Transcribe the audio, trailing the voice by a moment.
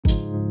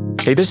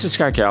Hey, this is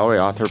Scott Galloway,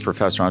 author,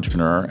 professor,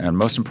 entrepreneur, and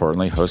most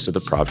importantly, host of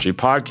the Prop G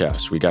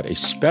podcast. We got a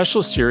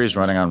special series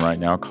running on right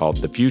now called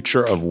The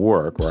Future of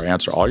Work, where I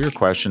answer all your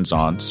questions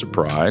on,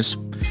 surprise,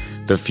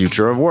 the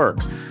future of work.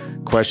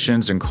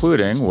 Questions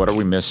including, what are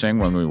we missing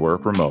when we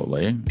work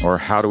remotely? Or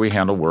how do we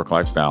handle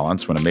work-life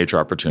balance when a major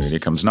opportunity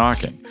comes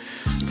knocking?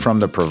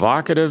 From the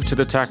provocative to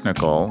the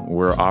technical,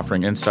 we're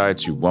offering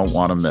insights you won't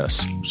want to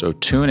miss. So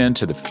tune in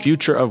to The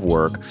Future of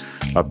Work,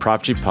 a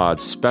Prop G Pod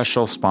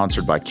special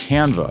sponsored by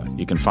Canva.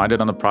 You can find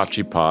it on the Prop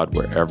G Pod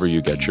wherever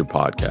you get your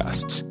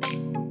podcasts.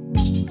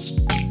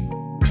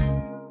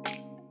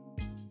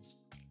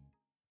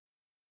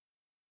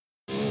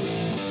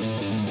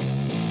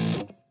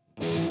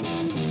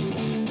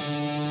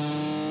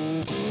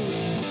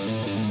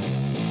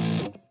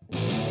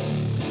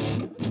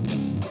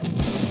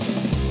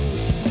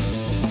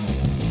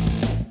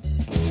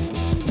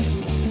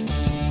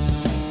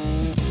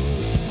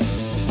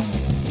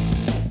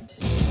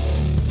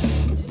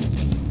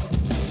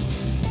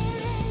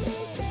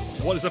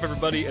 What is up,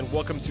 everybody, and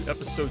welcome to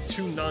episode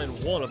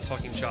 291 of the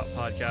Talking Chop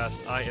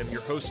podcast. I am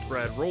your host,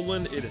 Brad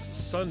Rowland. It is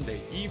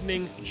Sunday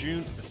evening,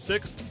 June the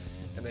 6th,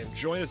 and I am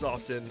joined as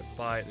often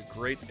by the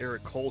great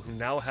Eric Cole, who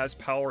now has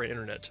power and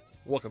internet.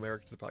 Welcome,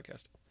 Eric, to the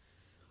podcast.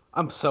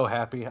 I'm so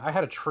happy. I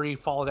had a tree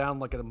fall down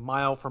like a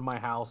mile from my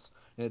house,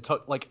 and it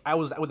took, I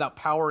was without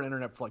power and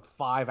internet for like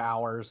 5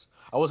 hours.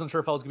 I wasn't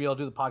sure if I was going to be able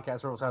to do the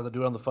podcast or if I was going to have to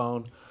do it on the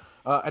phone.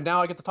 And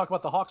now I get to talk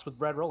about the Hawks with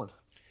Brad Rowland.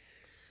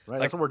 Right,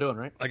 that's what we're doing,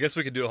 right? I guess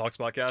we could do a Hawks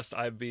podcast.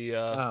 I'd be,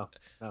 okay.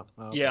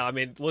 Yeah. I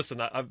mean,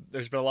 listen,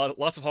 there's been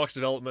lots of Hawks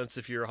developments.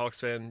 If you're a Hawks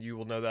fan, you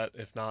will know that.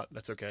 If not,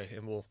 that's okay,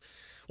 and we'll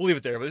leave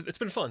it there. But it's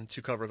been fun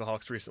to cover the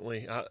Hawks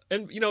recently,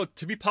 and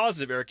to be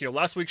positive, Eric.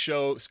 Last week's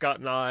show, Scott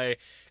and I,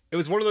 it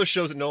was one of those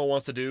shows that no one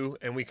wants to do,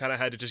 and we kind of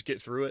had to just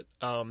get through it.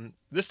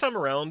 This time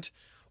around,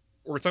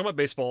 we're talking about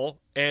baseball,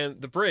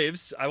 and the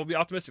Braves. I will be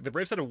optimistic. The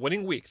Braves had a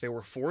winning week. They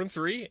were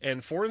 4-3,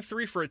 and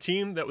 4-3 for a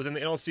team that was in the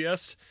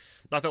NLCS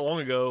not that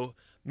long ago.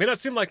 May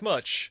not seem like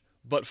much,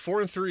 but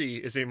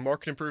 4-3 is a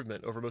marked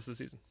improvement over most of the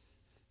season.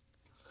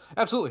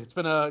 Absolutely. It's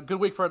been a good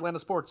week for Atlanta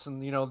sports, and,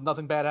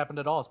 nothing bad happened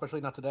at all,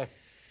 especially not today.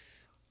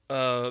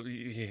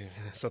 Yeah,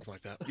 something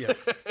like that. Yeah.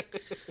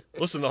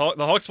 Listen, the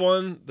Hawks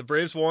won, the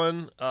Braves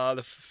won,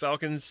 the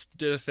Falcons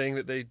did a thing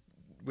that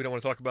we don't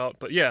want to talk about,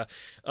 but yeah.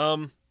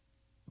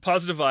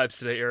 Positive vibes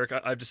today, Eric.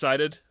 I've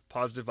decided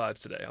positive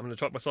vibes today. I'm going to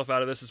talk myself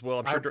out of this as well.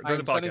 I'm sure during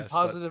the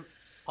podcast.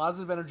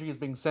 Positive energy is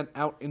being sent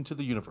out into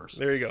the universe.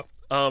 There you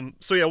go.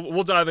 So yeah,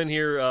 we'll dive in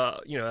here,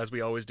 as we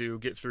always do,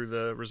 get through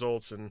the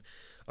results, and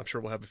I'm sure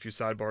we'll have a few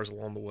sidebars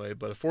along the way.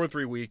 But a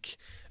 4-3 week.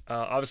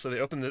 Obviously, they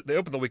opened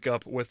the week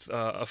up with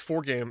a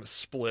 4-game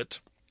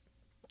split,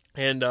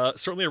 and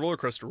certainly a roller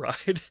coaster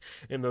ride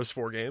in those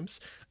 4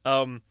 games.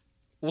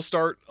 We'll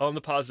start on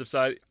the positive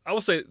side. I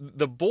will say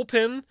the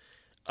bullpen,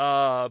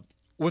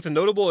 with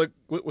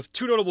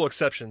two notable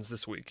exceptions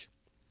this week,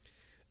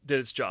 did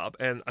its job,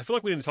 and I feel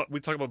like we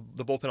talk about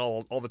the bullpen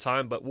all the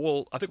time, but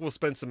I think we'll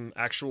spend some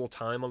actual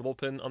time on the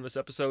bullpen on this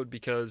episode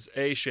because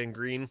Shane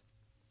Green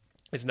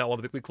is now on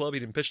the big league club. He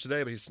didn't pitch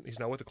today, but he's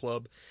now with the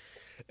club,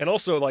 and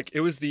also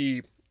it was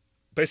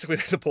basically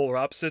the polar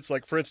opposites.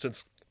 Like, for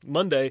instance,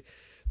 Monday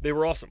they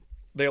were awesome.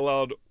 They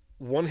allowed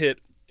 1 hit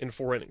in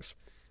 4 innings.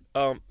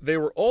 They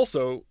were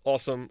also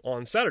awesome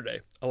on Saturday,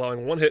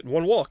 allowing 1 hit and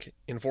 1 walk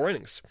in 4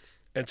 innings,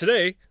 and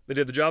today they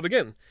did the job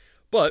again,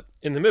 but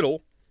in the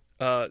middle.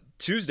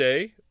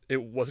 Tuesday,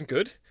 it wasn't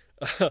good.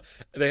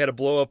 They had a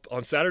blow up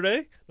on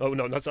Saturday. Oh,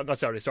 no, not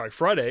Saturday. Sorry,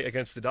 Friday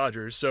against the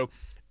Dodgers. So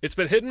it's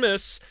been hit and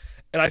miss.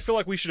 And I feel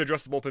like we should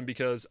address the bullpen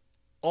because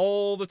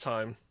all the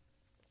time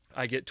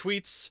I get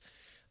tweets.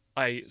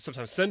 I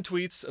sometimes send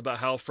tweets about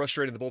how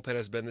frustrating the bullpen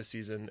has been this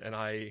season. And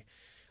I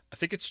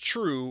think it's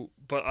true,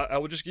 but I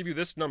will just give you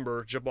this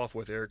number, jump off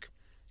with, Eric.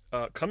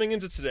 Coming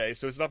into today,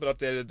 so it's not been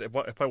updated. It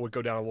probably would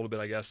go down a little bit,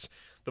 I guess.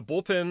 The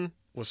bullpen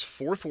was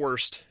 4th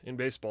worst in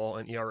baseball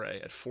in ERA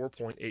at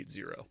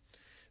 4.80.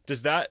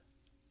 Does that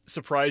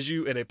surprise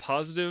you in a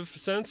positive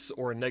sense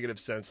or a negative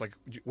sense? Like,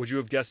 would you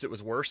have guessed it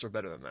was worse or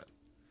better than that?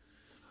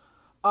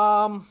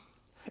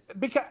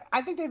 Because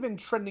I think they've been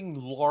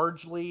trending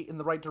largely in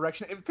the right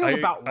direction. It feels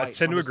about right. I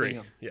tend to agree.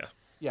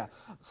 Yeah.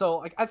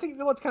 So I think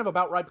it's kind of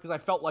about right because I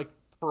felt like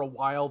for a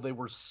while they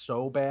were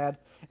so bad,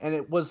 and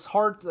it was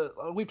hard to.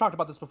 We've talked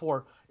about this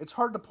before. It's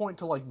hard to point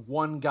to like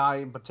one guy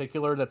in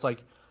particular that's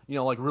like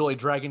really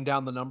dragging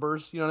down the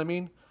numbers. You know what I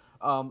mean?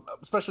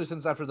 Especially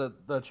since after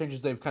the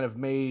changes they've kind of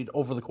made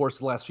over the course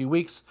of the last few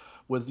weeks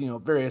with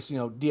various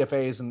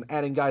DFAs and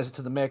adding guys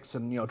to the mix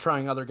and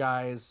trying other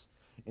guys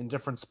in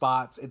different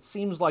spots. It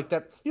seems like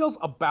that feels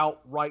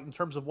about right in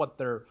terms of what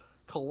their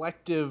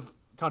collective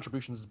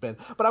contributions has been.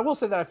 But I will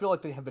say that I feel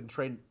like they have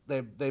been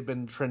they've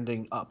been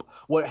trending up.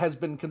 What has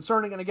been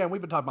concerning, and again,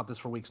 we've been talking about this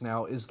for weeks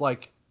now, is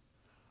like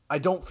I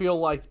don't feel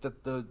like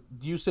that the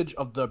usage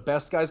of the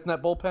best guys in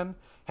that bullpen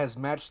has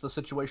matched the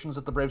situations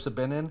that the Braves have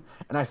been in.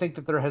 And I think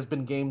that there has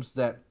been games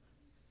that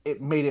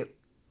it made it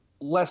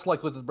less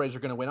likely that the Braves are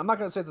going to win. I'm not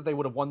going to say that they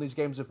would have won these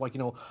games if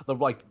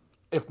the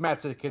if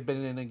Matzik had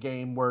been in a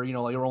game where, you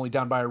know, they were only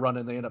down by a run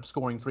and they end up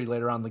scoring 3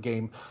 later on in the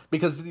game,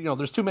 because, you know,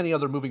 there's too many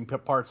other moving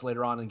parts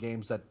later on in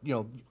games that, you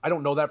know, I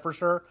don't know that for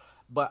sure,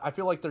 but I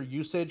feel like their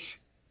usage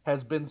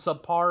has been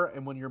subpar,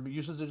 and when your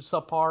usage is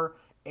subpar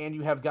and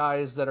you have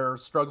guys that are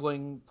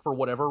struggling for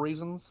whatever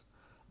reasons,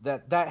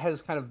 that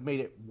has kind of made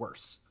it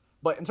worse.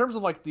 But in terms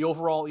of like the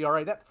overall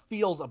ERA, that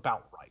feels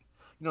about right.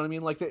 You know what I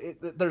mean? Like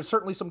there's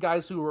certainly some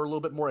guys who are a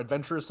little bit more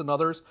adventurous than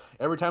others.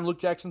 Every time Luke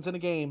Jackson's in a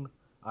game,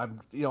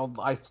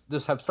 I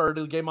just have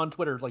started a game on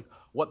Twitter, like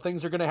what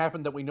things are going to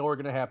happen that we know are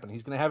going to happen.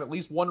 He's going to have at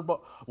least one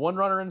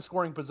runner in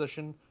scoring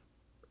position.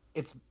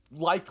 It's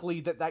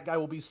likely that guy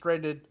will be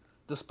stranded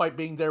despite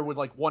being there with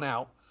like 1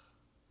 out,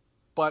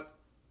 but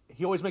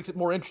he always makes it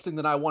more interesting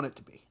than I want it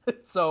to be.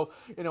 So,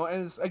 you know,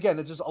 and it's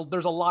just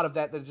there's a lot of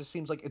that it just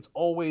seems like it's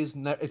always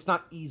it's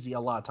not easy a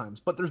lot of times.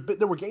 But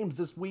there were games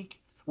this week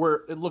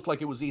where it looked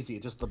like it was easy.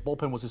 It just the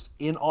bullpen was just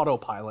in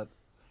autopilot,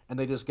 and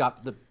they just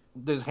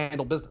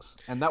handled business,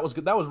 and that was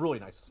good. That was really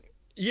nice to see.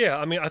 Yeah,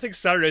 I mean, I think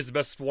Saturday's the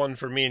best one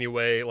for me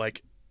anyway.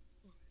 Like,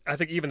 I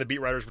think even the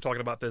beat writers were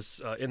talking about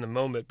this in the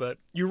moment, but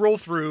you roll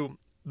through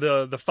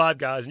the 5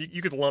 guys, and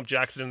you could lump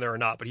Jackson in there or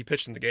not, but he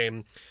pitched in the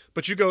game.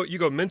 But you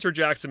go Minter,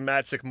 Jackson,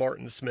 Matzik,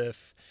 Martin,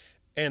 Smith,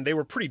 and they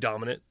were pretty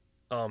dominant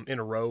in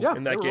a row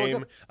in that game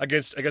really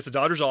against the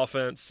Dodgers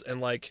offense. And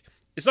like,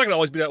 it's not going to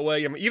always be that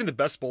way. I mean, even the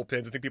best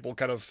bullpens, I think people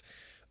kind of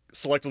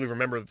selectively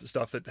remember the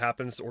stuff that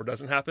happens or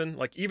doesn't happen.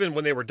 Like, even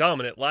when they were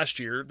dominant last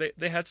year,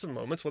 they had some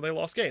moments where they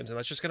lost games, and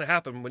that's just going to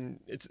happen when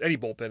any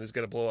bullpen is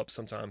going to blow up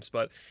sometimes.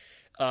 But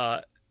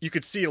you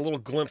could see a little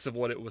glimpse of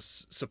what it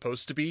was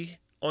supposed to be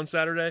on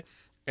Saturday,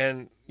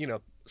 and you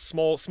know,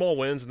 small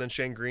wins, and then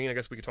Shane Green, I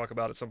guess we could talk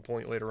about at some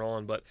point later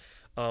on. But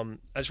I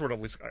just sort of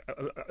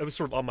it was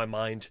sort of on my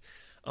mind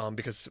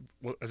because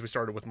as we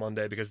started with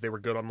Monday, because they were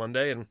good on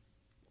Monday, and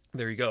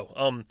there you go.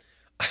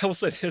 I will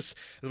say this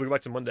as we go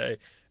back to Monday.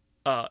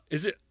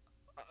 Is it?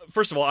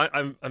 First of all,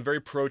 I'm very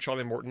pro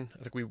Charlie Morton.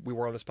 I think we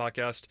were on this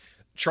podcast.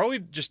 Charlie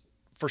just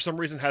for some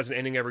reason has an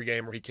inning every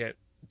game where he can't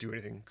do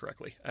anything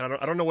correctly. And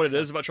I don't know what it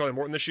is about Charlie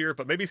Morton this year,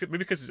 but maybe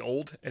because he's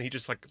old and he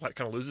just like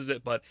kind of loses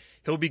it. But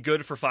he'll be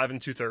good for 5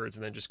 2/3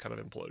 and then just kind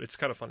of implode. It's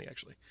kind of funny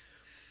actually.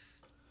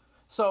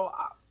 So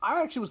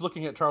I actually was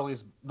looking at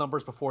Charlie's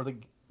numbers before the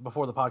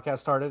podcast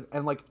started,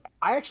 and like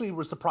I actually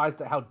was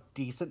surprised at how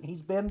decent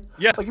he's been.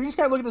 Yeah. Like if you just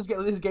kind of look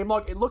at his game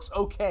log, it looks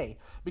okay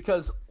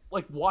because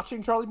like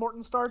watching Charlie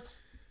Morton starts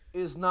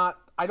is not.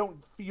 I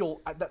don't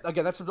feel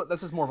again. That's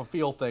just more of a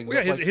feel thing.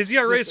 Well, yeah, his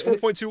ERA is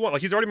 4.21.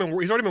 Like he's already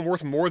been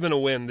worth more than a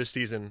win this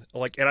season.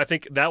 Like, and I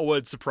think that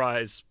would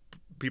surprise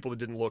people that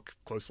didn't look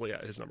closely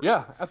at his numbers.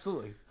 Yeah,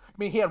 absolutely. I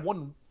mean, he had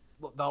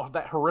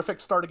that horrific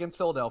start against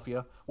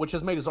Philadelphia, which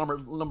has made his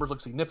numbers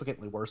look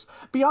significantly worse.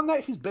 Beyond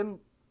that, he's been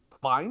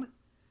fine.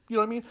 You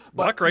know what I mean?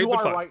 But not great,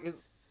 but fine. Right.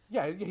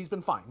 Yeah, he's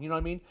been fine. You know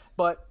what I mean?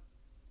 But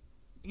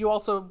you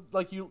also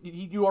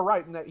you are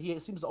right in that he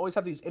seems to always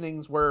have these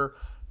innings where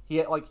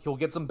he'll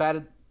get some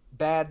bad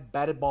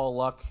batted ball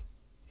luck,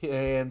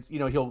 and you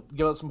know he'll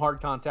give up some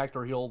hard contact,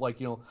 or he'll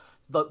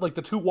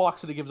the 2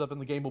 walks that he gives up in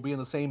the game will be in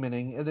the same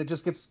inning, and it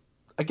just gets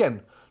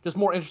again just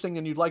more interesting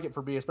than you'd like it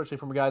for me, especially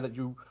from a guy that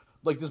you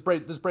like. This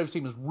Braves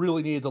team has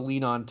really needed to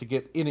lean on to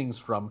get innings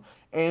from,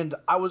 and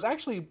I was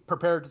actually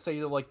prepared to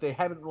say like they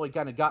haven't really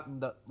kind of gotten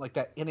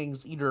that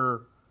innings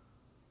eater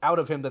out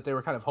of him that they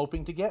were kind of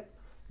hoping to get.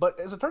 But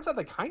as it turns out,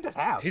 they kind of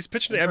have. He's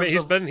pitched. I mean,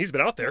 he's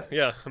been out there.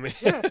 Yeah, I mean,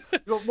 yeah.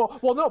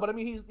 Well, no, but I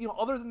mean, he's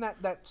other than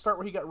that start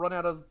where he got run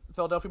out of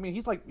Philadelphia. I mean,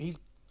 he's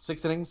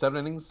 6 innings, 7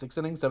 innings, 6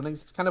 innings, 7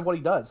 innings. It's kind of what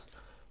he does.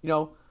 You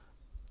know,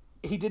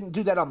 he didn't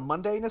do that on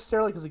Monday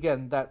necessarily because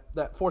again, that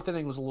 4th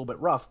inning was a little bit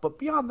rough. But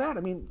beyond that, I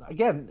mean,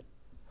 again,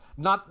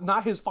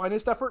 not his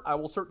finest effort. I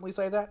will certainly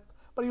say that,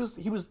 but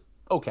he was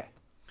okay.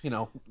 You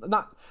know,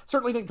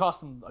 certainly didn't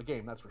cost him a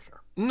game. That's for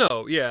sure.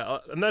 No, yeah,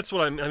 and that's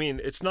what I mean.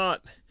 It's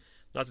not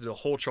to do the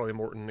whole Charlie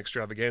Morton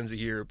extravaganza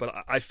here, but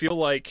I feel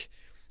like,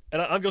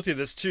 and I'm guilty of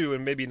this too,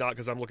 and maybe not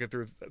because I'm looking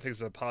through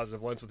things in a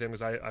positive lens with him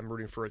because I'm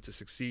rooting for it to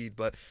succeed,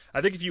 but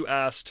I think if you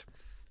asked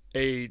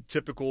a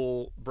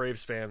typical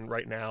Braves fan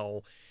right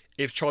now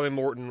if Charlie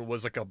Morton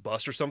was like a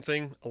bust or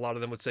something, a lot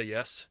of them would say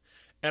yes.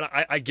 And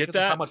I get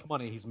that. How much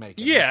money he's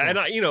making. Yeah,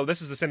 and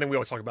this is the same thing we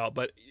always talk about,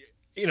 but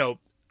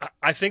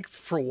I think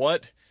for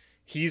what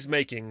he's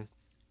making,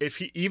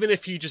 even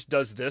if he just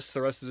does this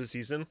the rest of the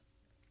season,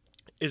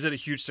 is it a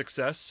huge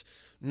success?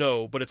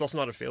 No, but it's also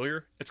not a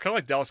failure. It's kind of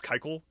like Dallas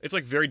Keuchel. It's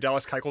like very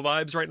Dallas Keuchel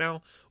vibes right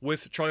now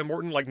with Charlie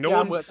Morton. Like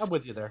I'm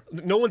with you there.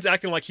 No one's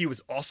acting like he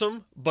was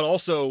awesome, but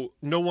also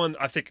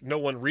I think no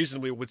one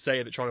reasonably would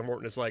say that Charlie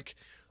Morton is like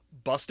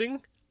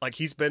busting. Like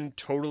he's been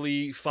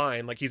totally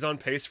fine. Like he's on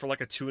pace for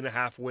like a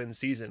 2.5 win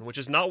season, which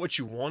is not what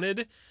you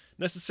wanted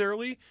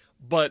necessarily.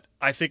 But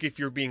I think if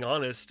you're being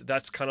honest,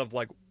 that's kind of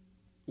like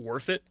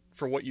worth it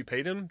for what you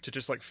paid him to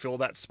just like fill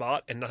that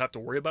spot and not have to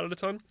worry about it a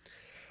ton.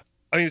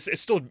 I mean,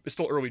 it's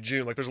still early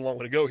June. Like, there's a long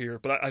way to go here,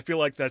 but I feel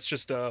like that's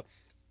just. I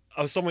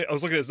was looking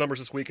at his numbers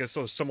this week, and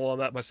so similar on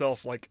that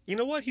myself. Like, you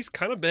know what? He's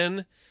kind of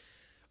been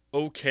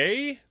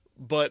okay,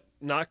 but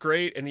not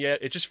great, and yet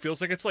it just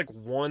feels like it's like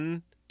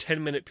one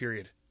 10-minute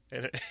period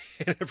in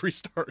every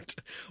start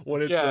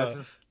when it's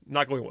just,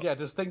 not going well. Yeah,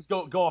 just things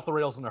go off the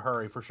rails in a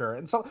hurry for sure.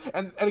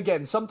 And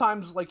again,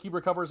 sometimes like he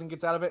recovers and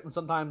gets out of it, and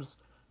sometimes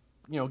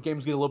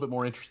games get a little bit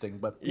more interesting.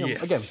 But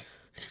Yes. again,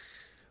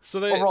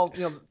 so overall,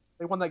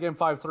 they won that game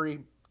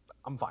 5-3.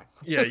 I'm fine.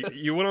 Yeah,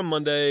 you win on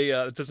Monday.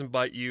 It doesn't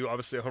bite you.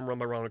 Obviously, a home run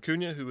by Ronald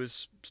Acuna, who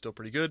is still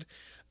pretty good.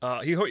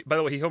 By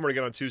the way, he homered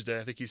again on Tuesday.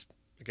 I think he's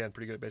again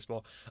pretty good at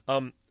baseball.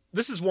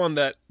 This is one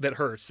that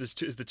hurts. Is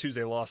the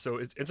Tuesday loss, so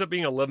it ends up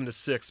being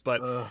 11-6.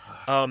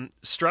 But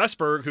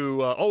Strasburg,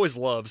 who always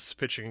loves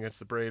pitching against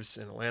the Braves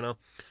in Atlanta,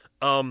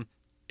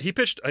 he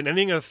pitched an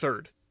inning and a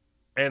third,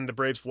 and the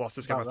Braves lost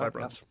this game by 5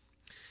 runs.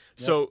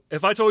 Yeah. So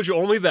if I told you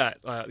only that,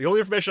 the only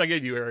information I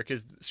gave you, Eric,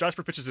 is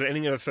Strasburg pitches an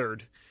inning and a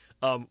third.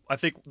 I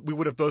think we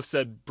would have both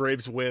said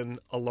Braves win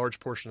a large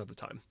portion of the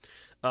time.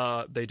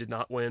 They did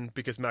not win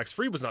because Max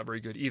Fried was not very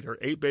good either.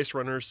 8 base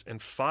runners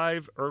and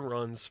 5 earned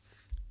runs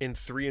in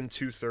 3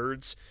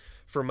 2/3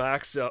 for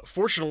Max.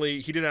 Fortunately,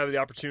 he didn't have the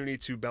opportunity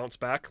to bounce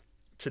back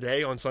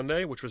today on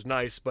Sunday, which was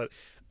nice, but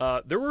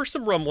there were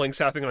some rumblings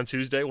happening on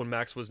Tuesday when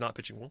Max was not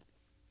pitching well.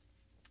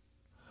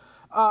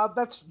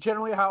 That's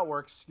generally how it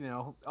works.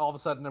 All of a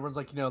sudden everyone's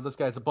like, this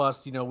guy's a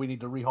bust. We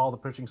need to rehaul the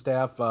pitching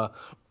staff.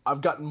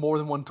 I've gotten more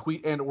than one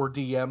tweet and or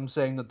DM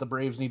saying that the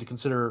Braves need to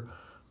consider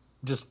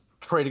just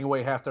trading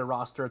away half their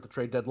roster at the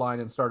trade deadline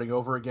and starting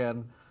over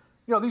again.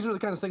 These are the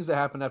kinds of things that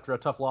happen after a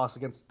tough loss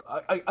against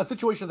a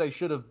situation they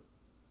should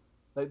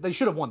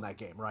have won that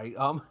game, right?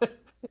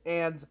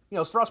 And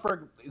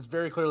Strasburg is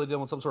very clearly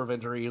dealing with some sort of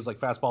injury. His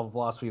fastball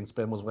velocity and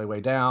spin was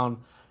way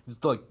down.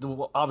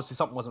 Obviously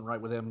something wasn't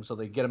right with him, so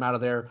they get him out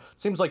of there.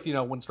 Seems like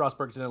when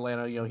Strasburg's in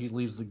Atlanta, he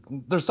leaves.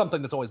 There's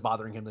something that's always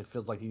bothering him that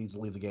feels like he needs to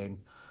leave the game.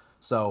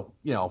 So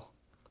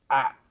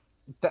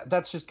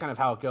that's just kind of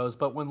how it goes.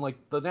 But when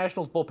the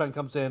Nationals bullpen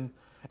comes in,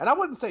 and I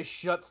wouldn't say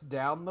shuts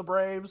down the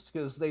Braves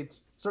because they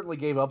certainly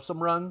gave up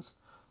some runs,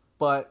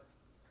 but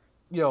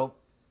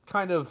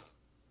kind of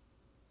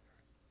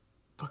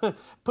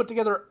put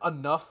together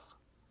enough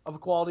of a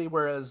quality,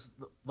 whereas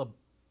the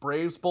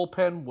Braves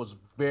bullpen was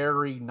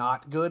very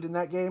not good in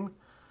that game.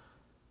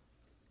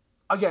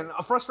 Again,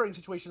 a frustrating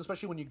situation,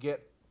 especially when you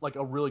get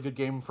a really good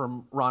game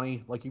from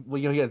Ronnie. I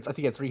think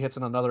he had 3 hits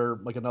and another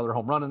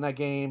home run in that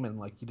game, and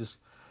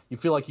you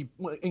feel like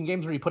in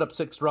games where you put up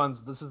 6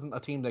 runs, this isn't a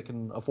team that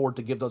can afford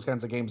to give those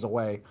kinds of games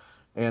away,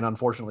 and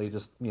unfortunately, it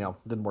just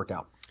didn't work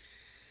out.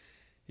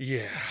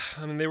 Yeah,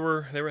 I mean they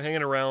were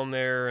hanging around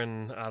there,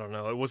 and I don't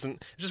know. It was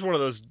just one of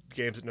those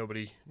games that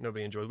nobody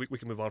enjoyed. We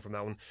can move on from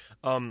that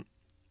one.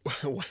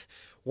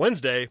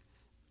 Wednesday,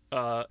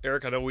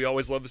 Eric, I know we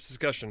always love this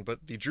discussion,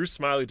 but the Drew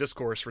Smyly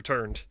discourse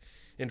returned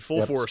in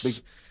full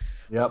force.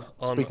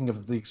 Speaking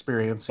of the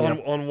experience.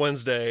 On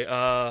Wednesday,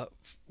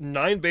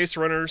 9 base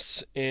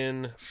runners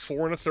in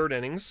 4 1/3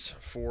 innings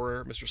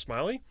for Mr.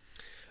 Smyly.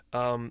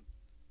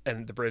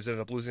 And the Braves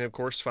ended up losing, of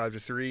course,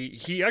 5-3.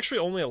 He actually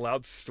only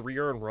allowed 3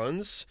 earned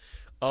runs.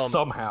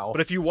 Somehow. But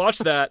if you watch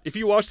that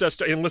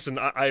start, and listen,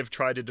 I've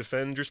tried to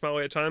defend Drew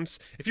Smyly at times.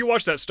 If you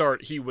watch that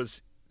start, he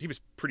was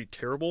pretty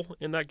terrible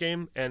in that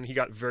game, and he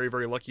got very,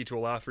 very lucky to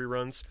allow 3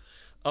 runs.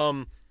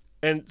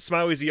 And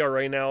Smyly's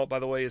ERA now, by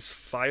the way, is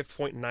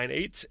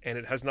 5.98, and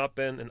it has not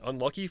been an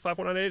unlucky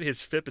 5.98.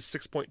 His FIP is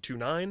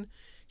 6.29.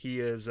 He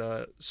is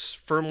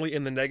firmly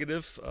in the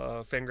negative.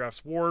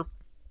 Fangraphs WAR.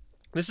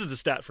 This is the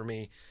stat for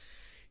me.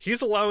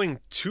 He's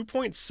allowing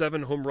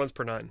 2.7 home runs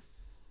per 9.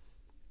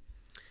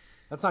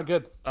 That's not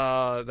good.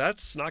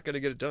 That's not going to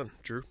get it done,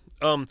 Drew.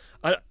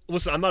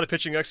 Listen, I'm not a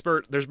pitching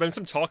expert. There's been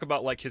some talk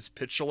about his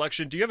pitch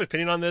selection. Do you have an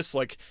opinion on this?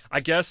 I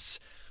guess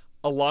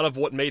a lot of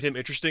what made him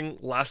interesting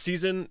last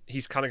season,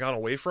 he's kind of gone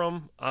away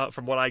from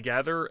what I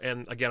gather.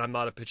 And again, I'm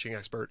not a pitching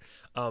expert,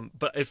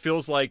 but it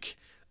feels like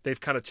they've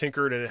kind of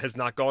tinkered and it has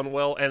not gone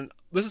well. And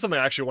this is something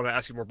I actually want to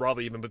ask you more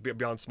broadly, even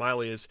beyond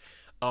Smyly, is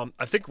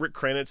I think Rick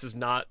Kranitz is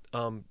not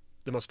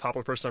the most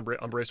popular person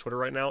on Braves Twitter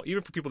right now,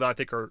 even for people that I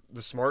think are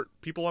the smart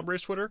people on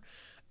Braves Twitter.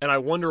 And I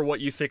wonder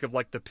what you think of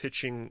the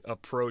pitching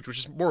approach, which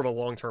is more of a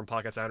long-term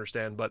podcast, I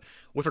understand. But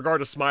with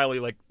regard to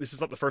Smyly, this is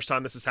not the first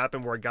time this has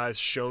happened where a guy's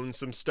shown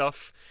some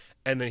stuff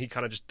and then he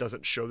kind of just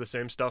doesn't show the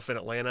same stuff in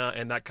Atlanta.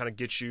 And that kind of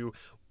gets you,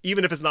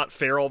 even if it's not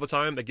fair all the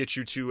time, that gets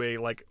you to a,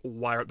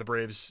 why aren't the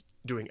Braves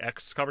doing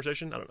X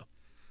conversation? I don't know.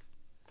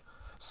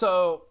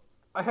 So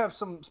I have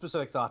some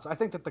specific thoughts. I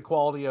think that the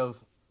quality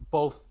of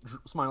both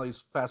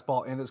Smyly's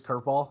fastball and his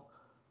curveball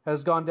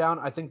has gone down.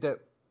 I think that,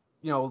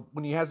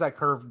 when he has that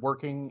curve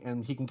working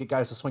and he can get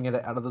guys to swing it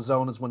out of the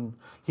zone is when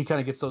he kind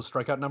of gets those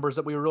strikeout numbers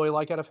that we really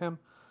like out of him.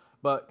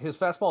 But his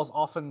fastball is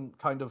often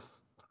kind of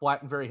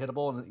flat and very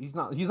hittable, and he's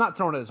not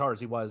throwing it as hard as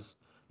he was,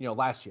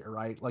 last year,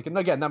 right? And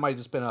again, that might have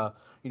just been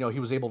he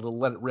was able to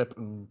let it rip,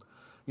 and,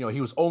 he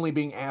was only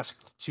being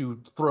asked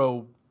to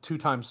throw 2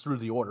 times through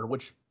the order,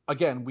 which,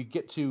 again, we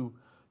get to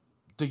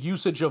the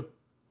usage of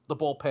the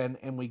bullpen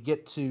and we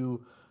get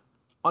to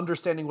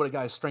understanding what a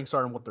guy's strengths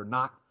are and what they're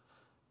not,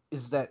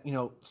 is that,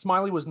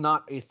 Smyly was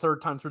not a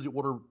 3rd time through the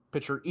order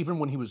pitcher even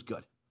when he was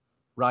good,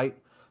 right?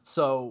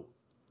 So,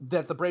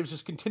 that the Braves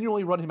just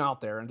continually run him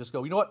out there and just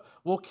go, you know what,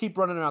 we'll keep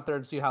running him out there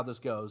and see how this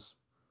goes.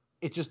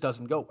 It just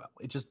doesn't go well.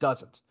 It just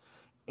doesn't.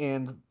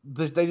 And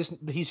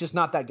he's just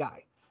not that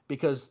guy,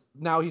 because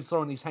now he's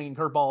throwing these hanging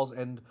curveballs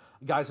and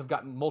guys have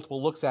gotten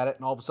multiple looks at it,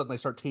 and all of a sudden they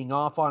start teeing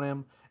off on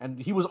him. And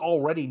he was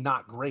already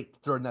not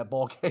great during that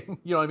ball game.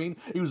 You know what I mean?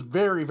 He was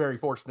very, very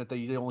fortunate that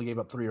he only gave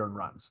up 3 earned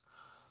runs.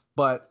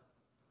 But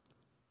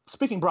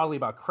speaking broadly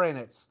about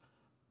Kranitz,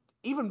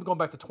 even going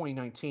back to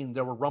 2019,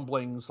 there were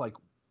rumblings like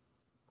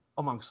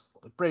amongst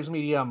Braves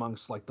media,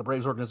 amongst like the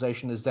Braves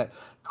organization, is that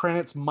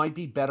Kranitz might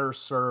be better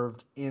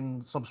served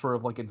in some sort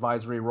of like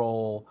advisory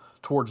role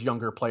towards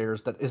younger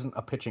players that isn't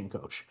a pitching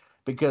coach.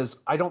 Because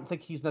I don't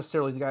think he's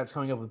necessarily the guy that's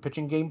coming up with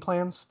pitching game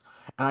plans,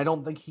 and I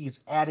don't think he's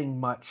adding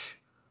much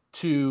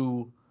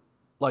to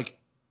like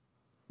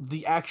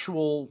the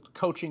actual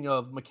coaching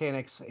of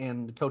mechanics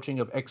and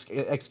coaching of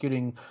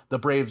executing the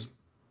Braves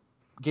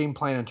game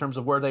plan in terms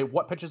of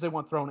what pitches they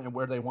want thrown and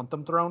where they want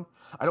them thrown.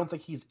 I don't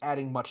think he's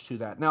adding much to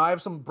that. Now, I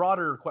have some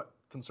broader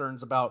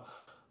concerns about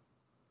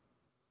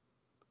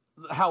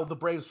how the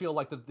Braves feel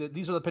like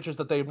these are the pitches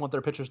that they want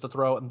their pitchers to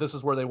throw, and this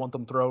is where they want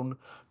them thrown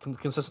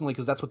consistently,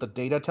 because that's what the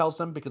data tells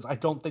them, because I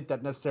don't think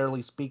that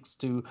necessarily speaks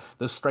to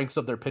the strengths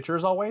of their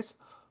pitchers always.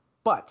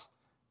 But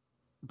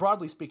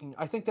broadly speaking,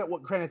 I think that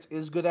what Kranitz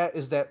is good at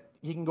is that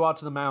he can go out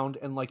to the mound,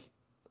 and like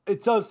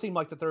it does seem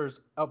like that there's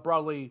a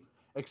broadly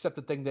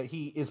accepted thing that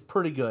he is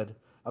pretty good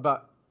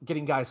about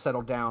getting guys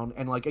settled down,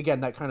 and like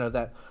again that kind of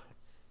that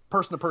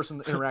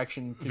person-to-person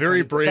interaction.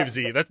 Very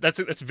Bravesy.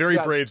 That's very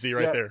Bravesy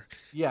right there.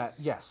 Yeah,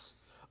 yes.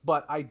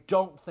 But I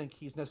don't think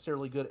he's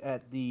necessarily good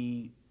at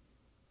the,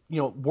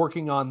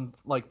 working on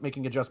like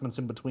making adjustments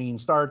in between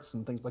starts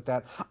and things like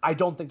that. I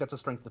don't think that's a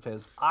strength of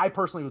his. I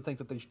personally would think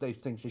that they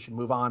think he should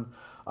move on.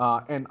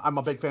 And I'm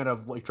a big fan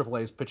of like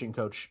AAA's pitching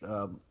coach.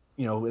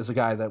 Is a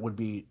guy that would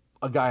be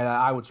a guy that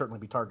I would certainly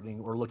be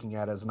targeting or looking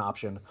at as an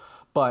option.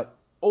 But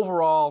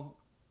overall,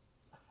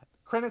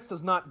 Kranitz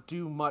does not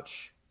do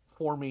much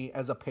for me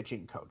as a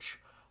pitching coach.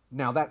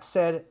 Now, that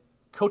said,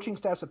 coaching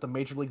staffs at the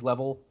major league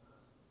level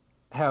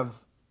have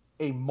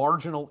a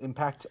marginal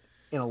impact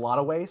in a lot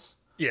of ways.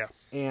 Yeah.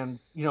 And,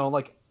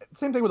 like,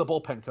 same thing with a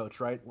bullpen coach,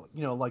 right?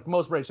 Like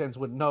most Braves fans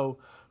would know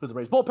who the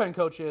Braves bullpen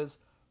coach is,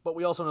 but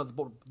we also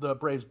know the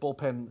Braves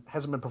bullpen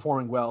hasn't been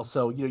performing well.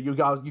 So,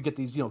 you get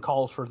these,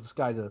 calls for this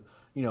guy to,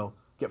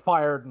 get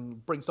fired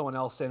and bring someone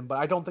else in. But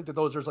I don't think that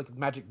those are like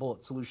magic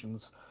bullet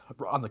solutions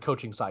on the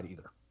coaching side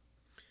either.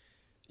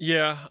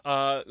 Yeah,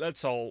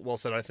 that's all well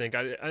said, I think.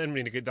 I didn't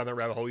mean to get down that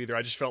rabbit hole either.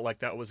 I just felt like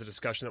that was a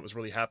discussion that was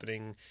really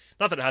happening.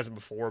 Not that it hasn't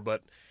before,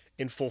 but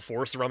in full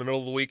force around the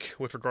middle of the week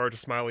with regard to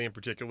Smiley in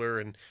particular.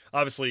 And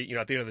obviously,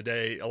 at the end of the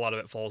day, a lot of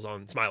it falls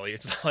on Smiley.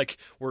 It's not like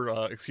we're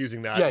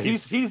excusing that. Yeah,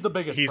 he's the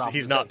biggest problem.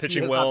 He's not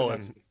pitching well,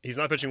 and he's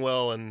not pitching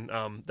well, and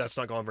that's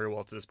not gone very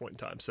well to this point in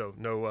time. So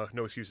no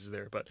excuses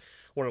there, but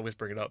I want to at least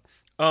bring it up.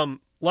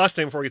 Last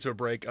thing before we get to a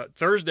break.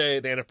 Thursday,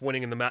 they end up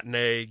winning in the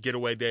matinee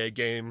getaway day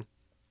game.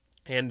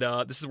 And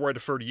this is where I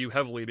defer to you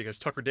heavily, because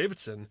Tucker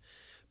Davidson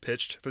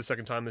pitched for the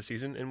second time this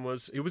season and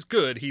it was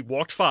good. He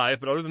walked 5,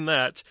 but other than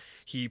that,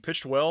 he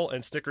pitched well.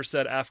 And Snitker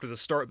said after the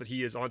start that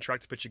he is on track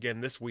to pitch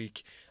again this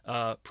week.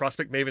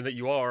 Prospect maven that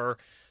you are,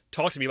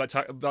 talk to me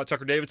about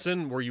Tucker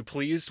Davidson. Were you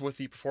pleased with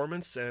the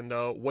performance, and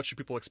what should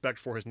people expect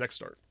for his next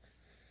start?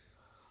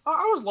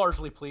 I was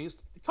largely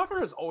pleased. Tucker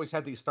has always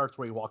had these starts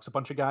where he walks a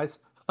bunch of guys,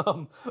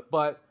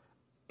 but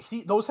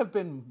those have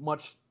been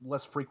much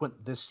less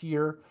frequent this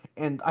year,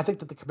 and I think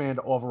that the command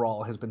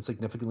overall has been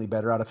significantly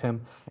better out of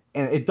him.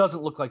 And it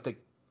doesn't look like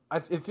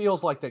it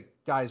feels like that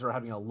guys are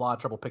having a lot of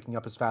trouble picking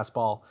up his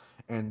fastball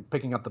and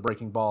picking up the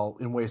breaking ball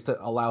in ways that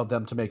allow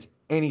them to make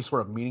any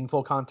sort of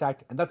meaningful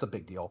contact, and that's a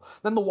big deal.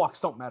 Then the walks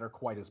don't matter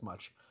quite as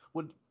much.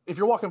 If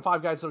you're walking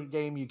 5 guys a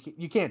game,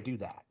 you can't do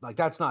that. Like,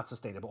 that's not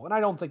sustainable, and I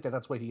don't think that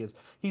that's what he is.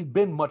 He's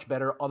been much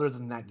better other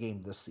than that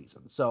game this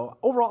season. So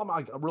overall,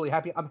 I'm really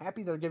happy. I'm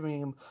happy they're giving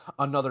him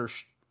another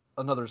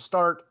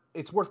start.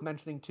 It's worth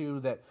mentioning too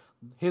that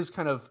his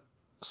kind of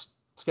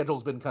schedule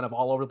has been kind of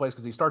all over the place,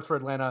 because he starts for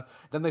Atlanta,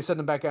 then they send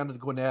him back down to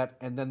Gwinnett,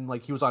 and then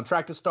like he was on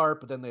track to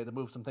start, but then they had to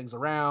move some things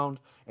around,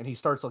 and he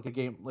starts like a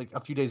game like a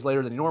few days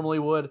later than he normally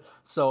would.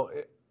 So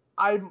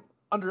I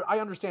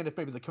understand if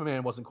maybe the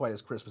command wasn't quite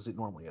as crisp as it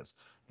normally is.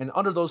 And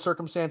under those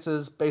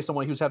circumstances, based on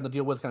what he was having to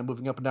deal with, kind of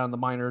moving up and down in the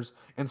minors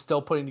and still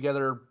pitching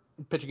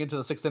into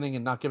the 6th inning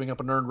and not giving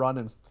up an earned run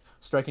and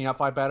striking out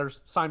 5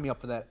 batters, sign me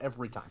up for that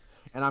every time.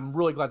 And I'm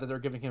really glad that they're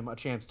giving him a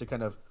chance to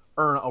kind of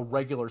earn a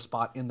regular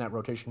spot in that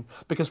rotation,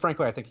 because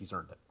frankly, I think he's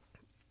earned it.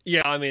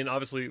 Yeah, I mean,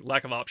 obviously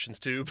lack of options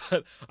too,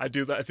 but I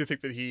do think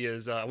that he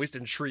is at least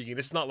intriguing.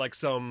 This is not like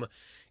some,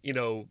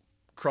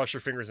 cross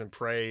your fingers and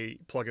pray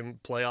plug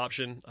and play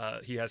option.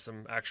 He has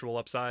some actual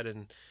upside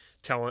and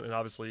talent, and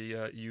obviously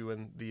you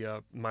and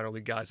the minor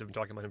league guys have been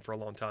talking about him for a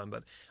long time,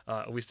 but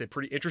at least a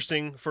pretty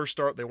interesting first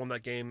start. They won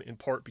that game in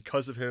part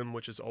because of him,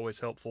 which is always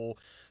helpful.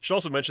 Should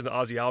also mention that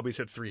Ozzie Albies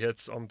hit 3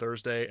 hits on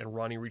Thursday, and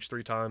Ronnie reached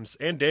 3 times,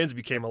 and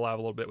Dansby came alive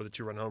a little bit with a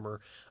 2-run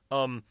homer.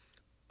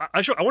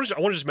 I want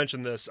to just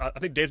mention this. I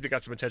think Dansby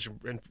got some attention,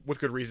 and with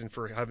good reason,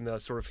 for having the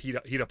sort of heat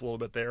up a little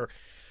bit there.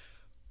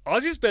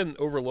 Ozzy's been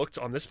overlooked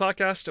on this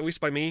podcast, at least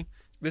by me,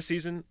 this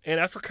season. And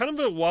after kind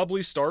of a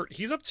wobbly start,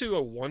 he's up to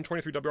a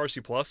 123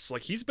 WRC plus.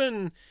 Like, he's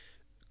been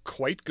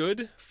quite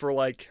good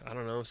for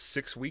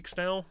 6 weeks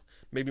now,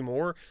 maybe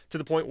more, to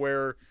the point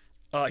where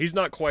he's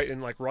not quite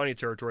in Ronnie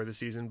territory this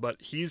season,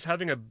 but he's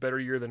having a better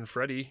year than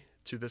Freddie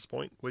to this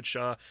point, which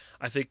I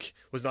think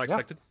was not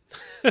expected.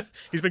 Yeah.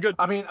 He's been good.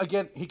 I mean,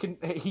 again,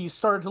 he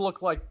started to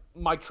look like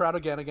Mike Trout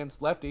again against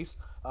lefties.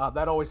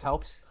 That always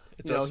helps.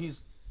 It does.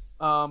 He's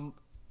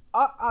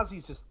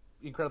Ozzy's just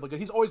incredibly good.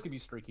 He's always gonna be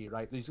streaky,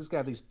 right? He's just gonna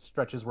have these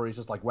stretches where he's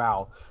just like,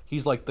 wow,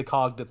 he's like the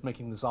cog that's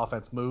making this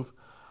offense move.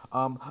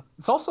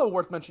 It's also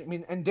worth mentioning. I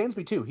mean, and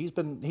Dansby too. He's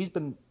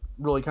been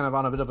really kind of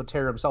on a bit of a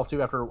tear himself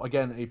too after,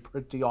 again, a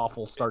pretty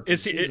awful start.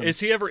 Is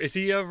he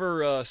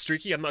ever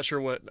streaky? I'm not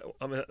sure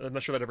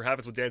that ever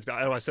happens with Dansby.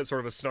 I know I sent sort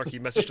of a snarky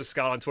message to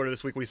Scott on Twitter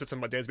this week when he said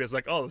something about Dansby. I was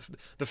like, oh,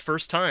 the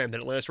first time that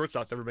Atlanta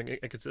shortstop's ever been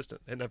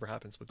inconsistent. It never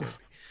happens with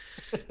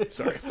Dansby.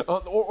 Sorry.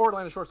 or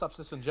Atlanta shortstops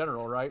just in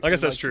general, right? I guess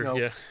that's true.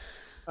 Yeah.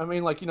 I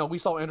mean, we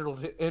saw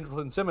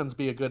Andrelton Simmons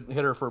be a good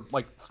hitter for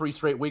 3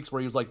 straight weeks where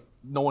he was like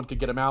no one could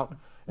get him out.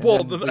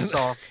 And we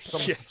saw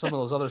some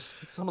of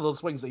those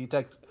swings that he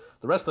takes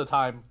the rest of the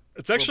time.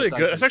 It's actually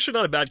good. It's actually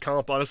not a bad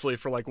comp, honestly,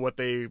 for what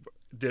they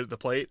did at the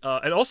plate.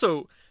 And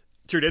also,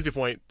 to your Dansby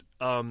point,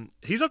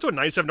 he's up to a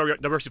 97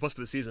 WRC plus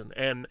for the season.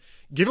 And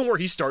given where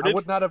he started, I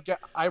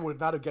would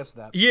not have guessed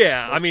that.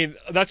 Yeah, I mean,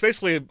 that's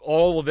basically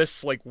all of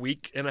this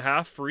week and a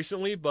half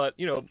recently. But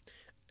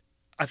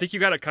I think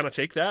you got to kind of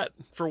take that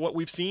for what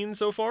we've seen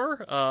so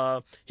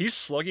far. He's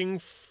slugging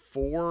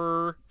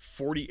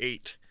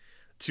 .448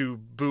 to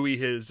buoy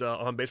his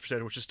on base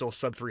percentage, which is still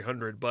sub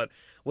 300. But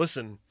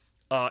listen,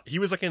 he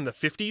was in the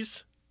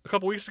 50s a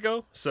couple weeks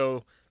ago,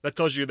 so that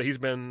tells you that he's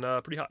been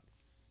pretty hot.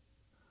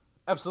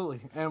 Absolutely.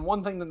 And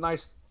one thing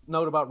nice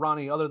note about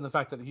Ronnie, other than the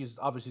fact that he's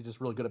obviously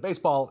just really good at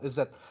baseball, is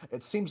that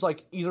it seems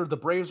like either the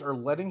Braves are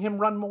letting him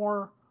run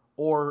more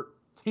or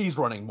he's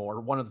running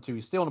more. One of the two.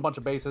 He's stealing a bunch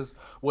of bases,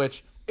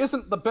 which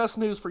isn't the best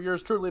news for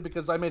yours truly,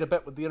 because I made a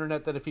bet with the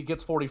internet that if he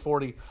gets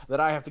 40-40 that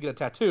I have to get a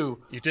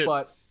tattoo. You did.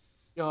 But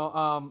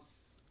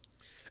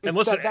and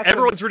listen,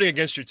 everyone's rooting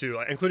against you too,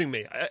 including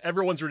me.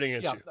 Everyone's rooting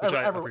against you, which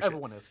I appreciate.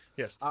 Everyone is.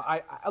 Yes.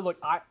 I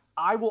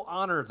will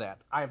honor that.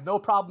 I have no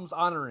problems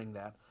honoring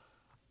that.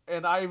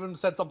 And I even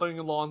said something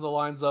along the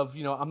lines of,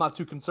 I'm not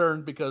too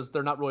concerned because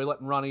they're not really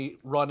letting Ronnie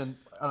run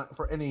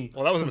for any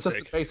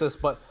consistent basis.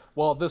 But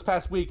this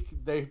past week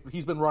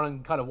he's been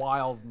running kind of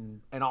wild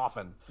and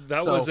often.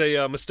 That was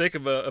a mistake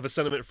of a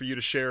sentiment for you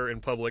to share in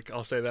public.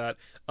 I'll say that.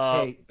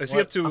 Is he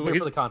up to? I'm here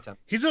for the content.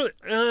 He's all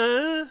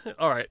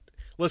right.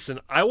 Listen,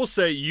 I will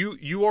say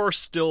you are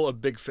still a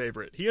big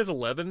favorite. He has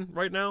 11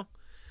 right now.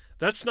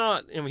 That's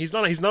not. I mean, he's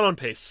not on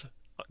pace.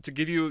 To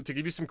give you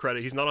some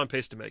credit, he's not on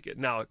pace to make it.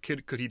 Now,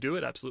 could he do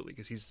it? Absolutely,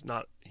 because he's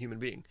not a human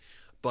being.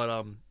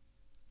 But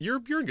you're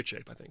in good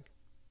shape, I think.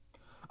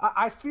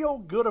 I feel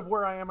good of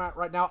where I am at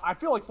right now. I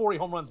feel like 40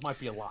 home runs might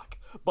be a lock,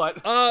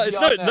 but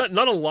it's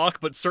not a lock.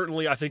 But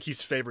certainly, I think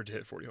he's favored to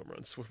hit 40 home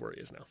runs with where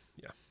he is now.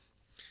 Yeah.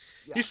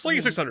 He's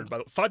slugging 600, by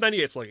the way,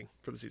 598 slugging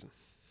for the season.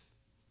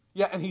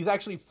 Yeah, and he's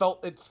actually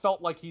felt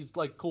like he's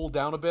cooled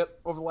down a bit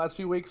over the last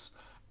few weeks,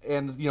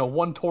 and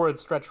one torrid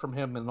stretch from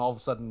him, and all of a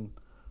sudden,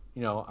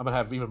 I'm gonna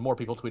have even more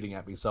people tweeting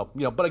at me. So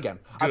but again,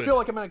 good. I feel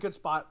like I'm in a good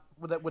spot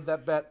with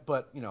that bet.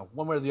 But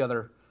one way or the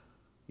other,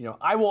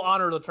 I will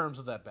honor the terms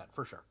of that bet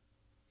for sure.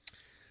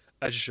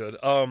 As you should.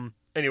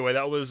 Anyway,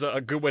 that was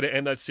a good way to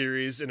end that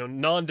series.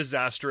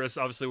 Non-disastrous.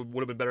 Obviously, it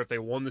would have been better if they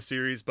won the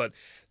series, but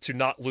to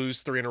not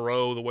lose 3 in a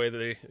row the way that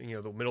they,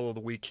 the middle of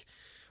the week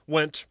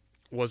went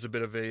was a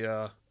bit of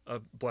a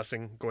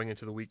blessing going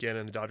into the weekend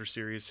in the Dodgers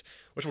series,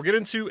 which we'll get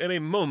into in a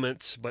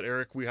moment. But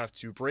Eric, we have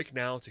to break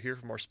now to hear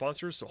from our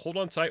sponsors, so hold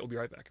on tight. We'll be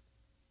right back.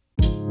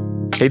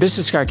 Hey, this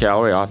is Scott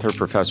Galloway, author,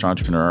 professor,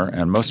 entrepreneur,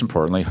 and most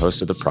importantly,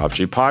 host of the Prop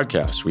G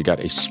podcast. We got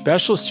a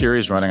special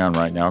series running on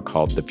right now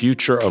called The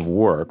Future of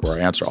Work, where I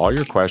answer all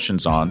your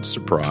questions on,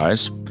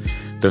 surprise,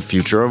 the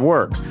future of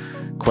work.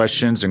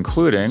 Questions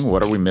including,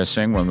 what are we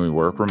missing when we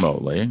work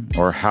remotely?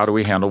 Or how do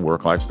we handle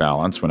work-life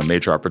balance when a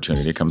major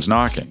opportunity comes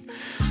knocking?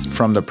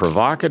 From the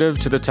provocative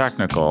to the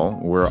technical,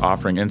 we're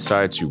offering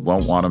insights you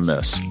won't want to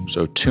miss.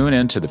 So tune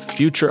in to The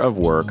Future of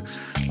Work,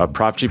 a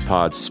Prop G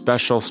Pod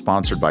special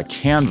sponsored by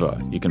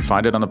Canva. You can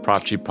find it on the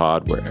Prop G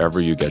Pod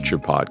wherever you get your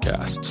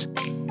podcasts.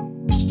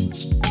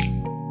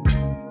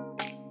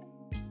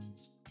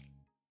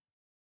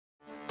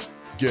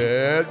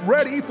 Get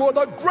ready for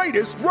the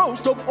greatest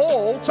roast of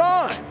all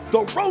time,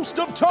 the Roast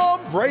of Tom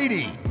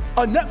Brady,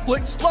 a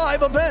Netflix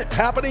live event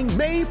happening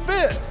May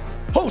 5th.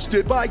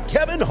 Hosted by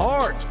Kevin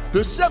Hart, the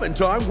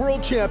 7-time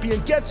world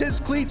champion gets his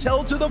cleats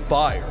held to the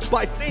fire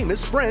by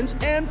famous friends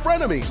and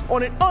frenemies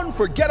on an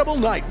unforgettable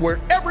night where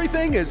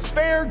everything is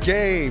fair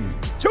game.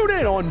 Tune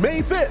in on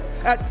May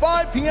 5th at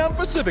 5 p.m.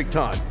 Pacific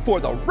time for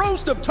the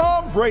Roast of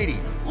Tom Brady,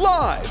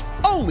 live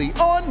only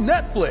on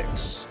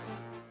Netflix.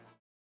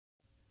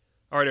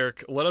 All right,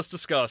 Eric, let us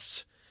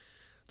discuss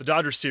the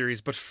Dodgers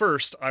series. But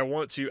first, I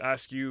want to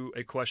ask you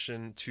a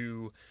question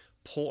to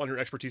pull on your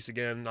expertise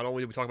again. Not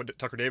only did we talk about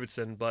Tucker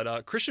Davidson,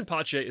 but Christian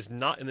Pache is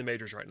not in the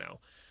majors right now.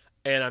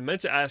 And I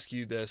meant to ask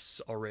you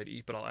this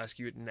already, but I'll ask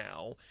you it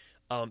now.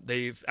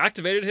 They've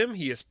activated him.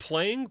 He is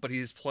playing, but he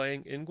is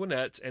playing in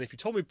Gwinnett. And if you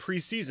told me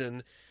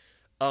preseason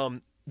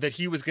that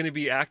he was going to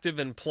be active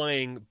and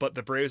playing, but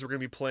the Braves were going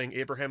to be playing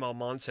Abraham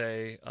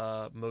Almonte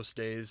most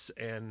days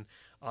and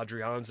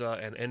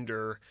Adrianza and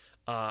Ender,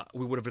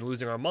 we would have been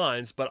losing our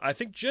minds. But I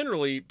think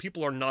generally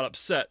people are not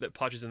upset that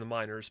Pache's in the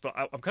minors. But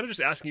I'm kind of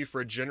just asking you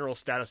for a general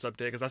status update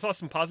because I saw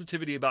some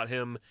positivity about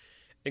him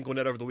in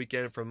Gwinnett over the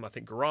weekend from, I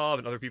think, Gaurav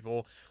and other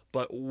people.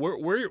 But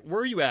where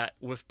are you at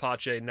with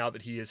Pache now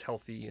that he is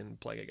healthy and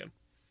playing again?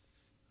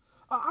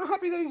 I'm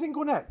happy that he's in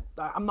Gwinnett.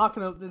 I'm not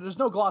going to – there's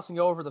no glossing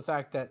over the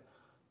fact that,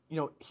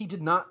 he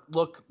did not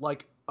look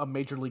like a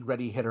major league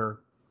ready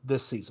hitter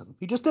this season.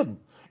 He just didn't.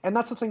 And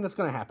that's the thing that's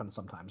going to happen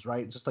sometimes,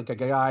 right? Just like a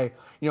guy,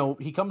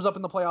 he comes up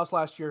in the playoffs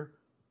last year,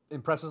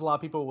 impresses a lot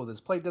of people with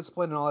his plate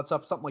discipline and all that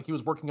stuff, something like he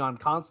was working on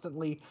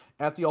constantly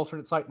at the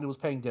alternate site and it was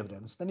paying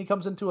dividends. Then he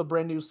comes into a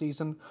brand new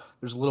season.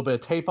 There's a little bit of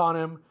tape on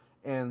him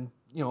and,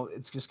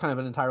 it's just kind of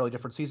an entirely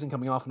different season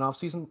coming off an off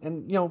season.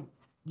 And,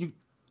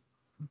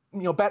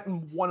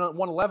 betting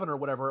 111 or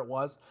whatever it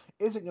was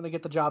isn't going to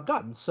get the job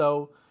done.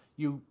 So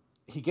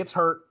he gets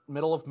hurt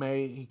middle of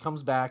May. He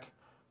comes back.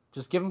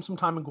 Just give him some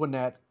time in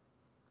Gwinnett.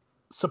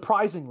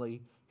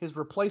 Surprisingly, his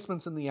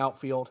replacements in the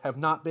outfield have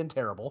not been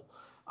terrible.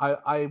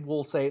 I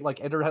will say,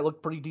 like, Ender had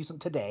looked pretty decent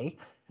today.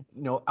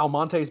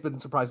 Almonte's been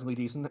surprisingly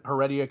decent.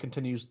 Heredia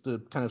continues to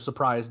kind of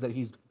surprise that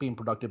he's being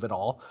productive at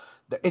all.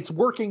 It's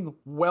working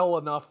well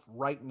enough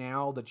right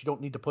now that you don't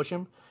need to push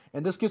him.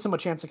 And this gives him a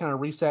chance to kind of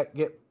reset,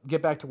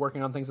 get back to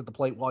working on things at the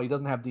plate while he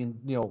doesn't have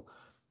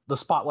the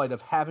spotlight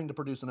of having to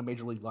produce in a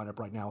major league lineup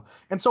right now.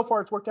 And so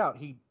far it's worked out.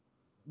 He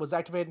was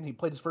activated and he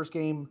played his first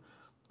game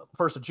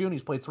 1st of June.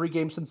 He's played 3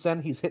 games since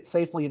then. He's hit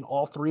safely in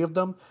all 3 of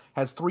them.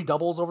 Has 3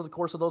 doubles over the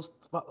course of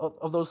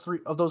those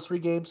three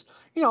games.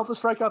 The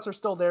strikeouts are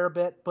still there a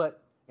bit,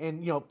 but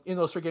in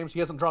those 3 games he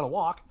hasn't drawn a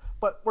walk.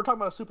 But we're talking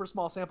about a super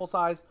small sample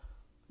size.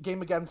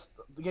 The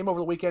game over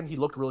the weekend, he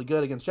looked really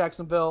good against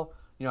Jacksonville.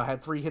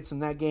 Had 3 hits in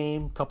that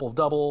game, couple of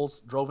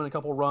doubles, drove in a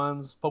couple of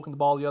runs, poking the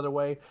ball the other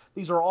way.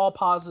 These are all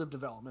positive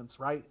developments,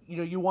 right?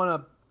 You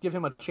want to give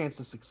him a chance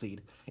to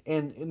succeed.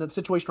 And in the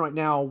situation right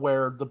now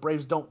where the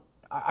Braves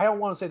I don't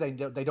want to say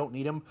they don't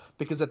need him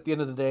because at the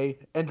end of the day,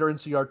 Ender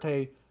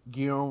Inciarte,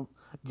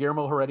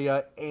 Guillermo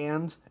Heredia,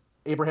 and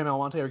Abraham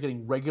Almonte are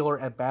getting regular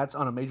at-bats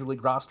on a major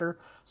league roster.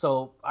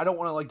 So I don't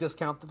want to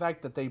discount the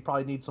fact that they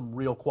probably need some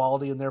real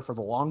quality in there for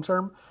the long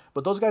term.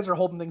 But those guys are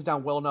holding things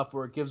down well enough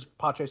where it gives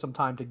Pache some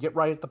time to get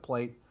right at the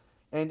plate.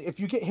 And if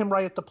you get him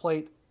right at the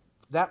plate,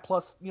 that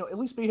plus, at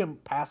least be him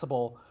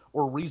passable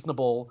or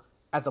reasonable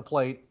at the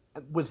plate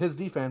with his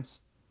defense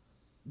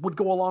would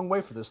go a long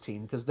way for this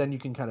team because then you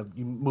can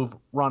you move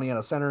Ronnie out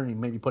of center and you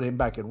maybe put him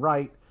back in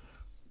right.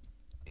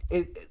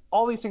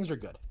 All these things are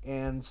good.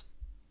 And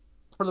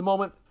for the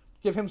moment,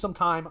 give him some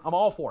time. I'm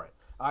all for it.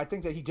 I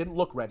think that he didn't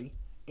look ready.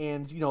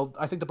 And,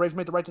 I think the Braves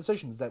made the right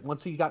decisions that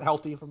once he got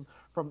healthy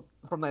from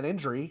that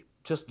injury,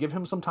 just give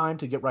him some time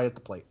to get right at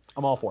the plate.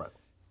 I'm all for it.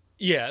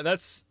 Yeah,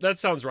 that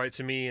sounds right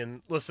to me.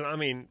 And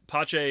listen,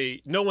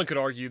 Pache, no one could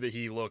argue that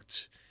he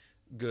looked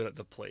good at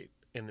the plate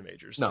in the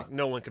majors. No,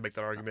 no one could make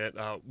that argument.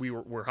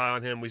 We're high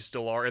on him. We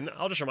still are. And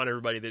I'll just remind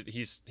everybody that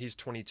he's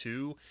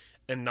 22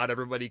 and not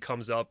everybody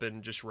comes up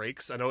and just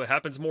rakes. I know it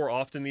happens more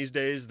often these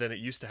days than it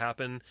used to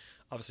happen.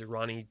 Obviously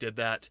Ronnie did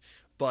that,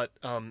 but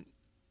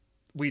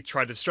we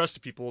tried to stress to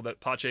people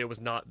that Pache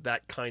was not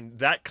that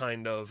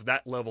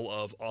level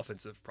of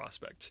offensive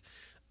prospect.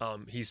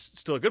 He's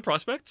still a good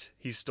prospect.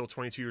 He's still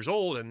 22 years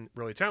old and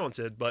really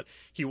talented, but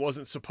he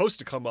wasn't supposed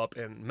to come up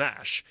and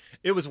mash.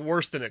 It was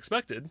worse than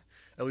expected,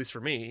 at least for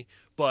me.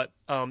 But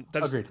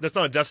that's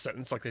not a death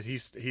sentence. Like that,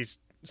 he's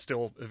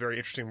still a very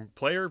interesting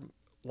player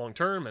long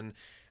term, and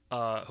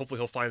hopefully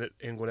he'll find it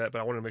in Gwinnett.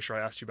 But I wanted to make sure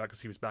I asked you about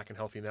because he was back and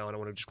healthy now, and I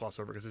want to just gloss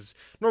over because it's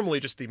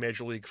normally just the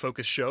major league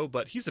focus show,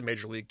 but he's a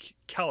major league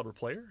caliber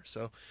player.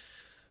 So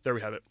there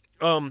we have it.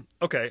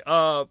 Okay.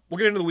 We'll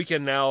get into the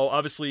weekend now.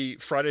 Obviously,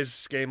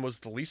 Friday's game was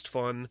the least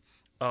fun.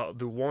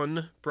 The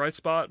one bright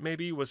spot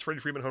maybe was Freddie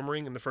Freeman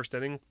homering in the first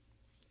inning.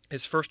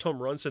 His first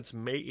home run since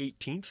May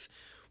 18th,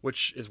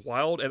 which is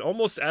wild, and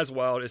almost as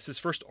wild as his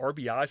first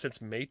RBI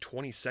since May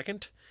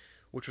 22nd,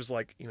 which was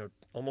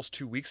almost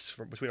 2 weeks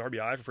between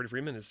RBI for Freddie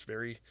Freeman is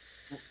very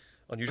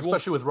unusual.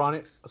 Especially with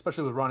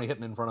Ronnie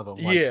hitting in front of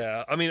him.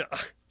 Yeah,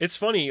 it's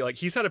funny.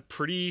 He's had a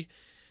pretty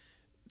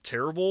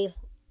terrible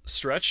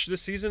stretch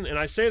this season, and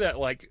I say that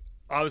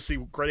obviously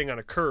grading on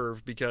a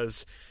curve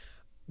because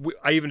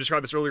I even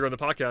described this earlier on the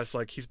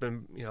podcast. He's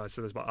been, I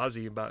said this about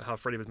Ozzie about how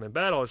Freddie has been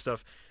bad, all this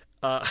stuff.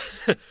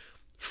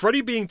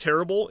 Freddie being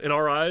terrible in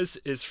our eyes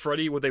is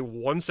Freddie with a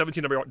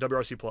 117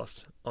 WRC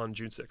plus on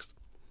June 6th.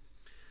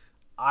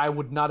 I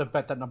would not have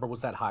bet that number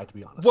was that high, to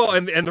be honest. Well,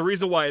 and the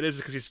reason why it is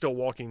because he's still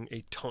walking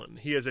a ton.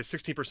 He has a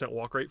 16%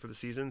 walk rate for the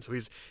season, so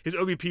his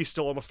OBP is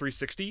still almost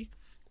 360,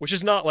 which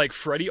is not like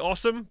Freddie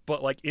awesome,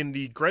 but like in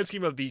the grand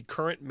scheme of the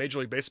current Major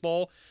League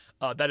Baseball,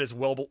 that's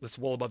well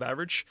above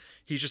average.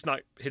 He's just not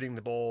hitting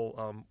the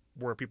ball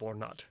where people are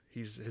not.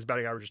 His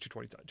batting average is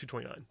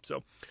 229.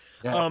 So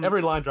yeah,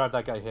 every line drive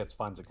that guy hits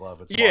finds a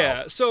glove. It's yeah,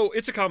 wild. so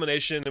it's a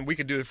combination, and we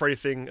could do the Freddie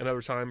thing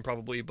another time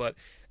probably, but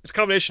it's a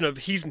combination of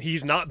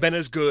he's not been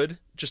as good,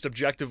 just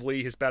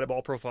objectively, his batted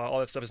ball profile, all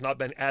that stuff has not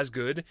been as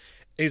good, and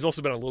he's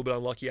also been a little bit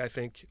unlucky, I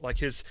think. Like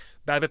his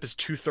BABIP is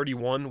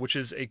 231, which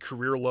is a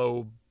career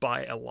low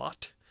by a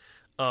lot.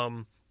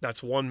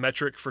 That's one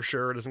metric for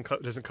sure. It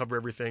doesn't cover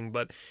everything,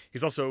 but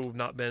he's also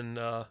not been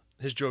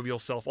his jovial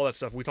self, all that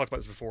stuff. We talked about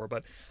this before,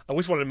 but I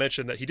always wanted to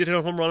mention that he did hit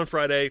a home run on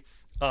Friday,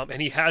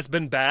 and he has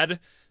been bad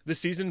this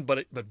season,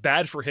 but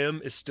bad for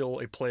him is still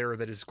a player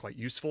that is quite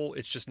useful.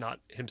 It's just not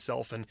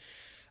himself. And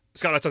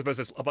Scott and I talked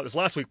about this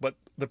last week, but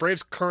the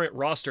Braves' current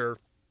roster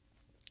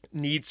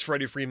needs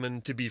Freddie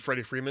Freeman to be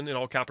Freddie Freeman in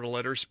all capital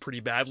letters pretty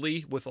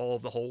badly, with all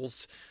of the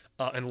holes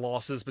and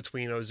losses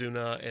between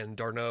Ozuna and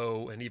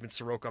d'Arnaud and even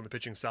Soroka on the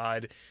pitching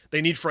side.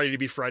 They need Freddie to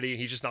be Freddie, and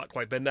he's just not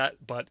quite been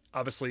that. But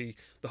obviously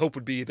the hope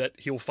would be that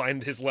he'll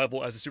find his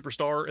level as a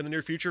superstar in the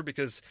near future,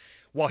 because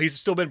while he's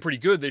still been pretty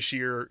good this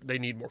year, they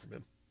need more from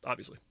him,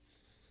 obviously.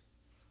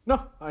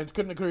 No, I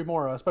couldn't agree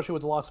more, especially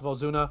with the loss of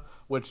Ozuna,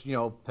 which,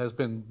 has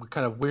been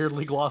kind of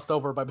weirdly glossed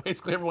over by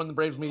basically everyone in the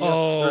Braves media.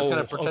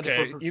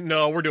 Okay.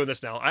 We're doing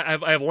this now. I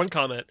have one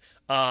comment.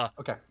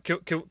 Okay.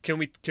 Can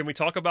we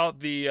talk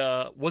about the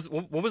what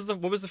was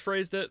the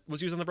phrase that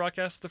was used on the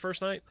broadcast the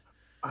first night?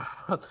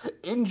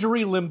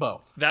 Injury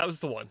limbo. That was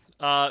the one.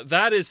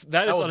 That is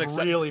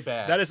really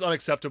bad. That is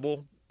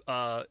unacceptable.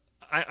 I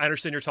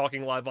understand you're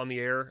talking live on the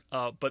air,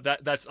 but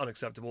that's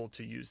unacceptable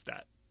to use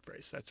that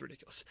phrase. That's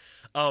ridiculous.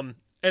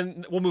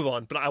 And we'll move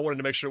on, but I wanted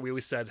to make sure we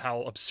always said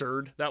how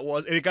absurd that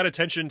was. And it got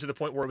attention to the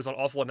point where it was on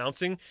Awful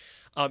Announcing.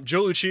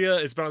 Joe Lucia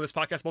has been on this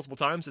podcast multiple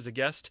times as a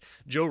guest.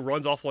 Joe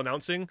runs Awful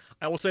Announcing.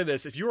 I will say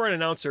this. If you are an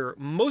announcer,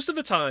 most of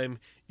the time,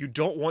 you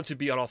don't want to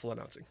be on Awful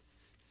Announcing.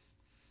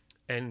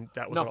 And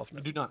that was on Awful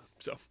Announcing. No, you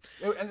do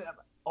So.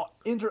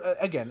 And,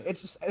 again,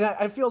 it's just, and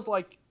it feels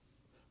like,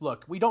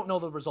 look, we don't know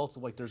the results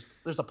of, like, there's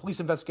a police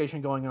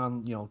investigation going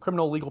on,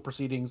 criminal legal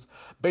proceedings.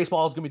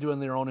 Baseball is going to be doing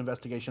their own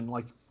investigation.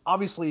 Like,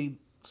 obviously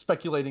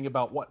speculating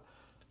about what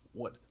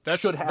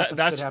should happen.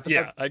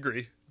 Yeah, I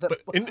agree.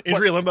 But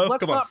injury limbo,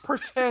 come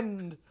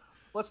on.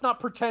 Let's not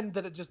pretend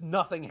that it just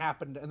nothing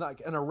happened and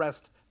like an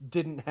arrest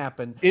didn't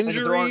happen.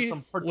 Injury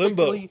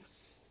limbo.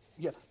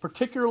 Yeah,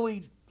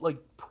 particularly like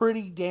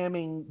pretty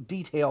damning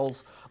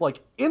details, like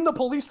in the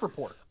police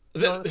report.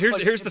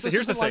 Here's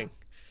the thing.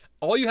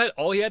 All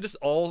he had is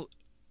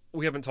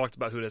we haven't talked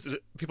about who it is.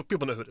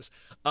 People know who it is.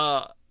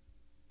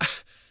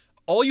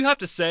 All you have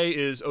to say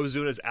is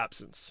Ozuna's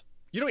absence.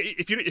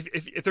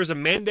 If there's a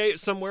mandate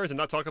somewhere to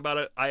not talk about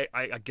it,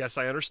 I guess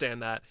I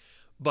understand that.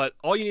 But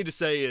all you need to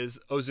say is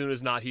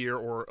Ozuna's not here,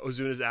 or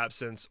Ozuna's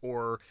absence,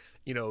 or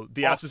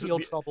the absence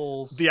of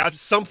troubles.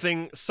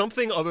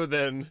 Something other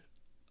than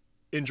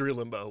injury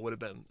limbo would have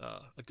been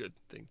a good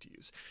thing to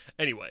use.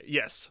 Anyway,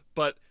 yes,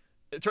 but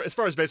as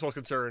far as baseball is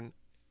concerned,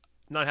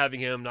 not having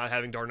him, not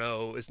having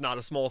d'Arnaud is not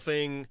a small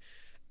thing,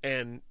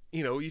 and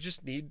you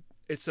just need.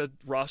 It's a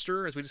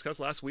roster, as we discussed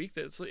last week,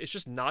 that it's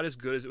just not as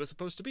good as it was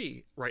supposed to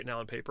be right now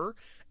on paper.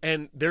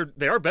 And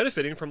they are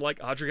benefiting from like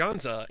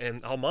Adrianza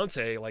and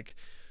Almonte like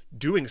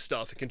doing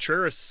stuff. And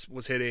Contreras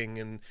was hitting,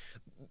 and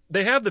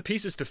they have the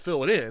pieces to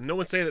fill it in. No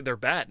one's saying that they're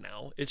bad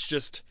now. It's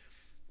just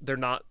they're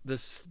not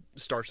this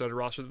star-studded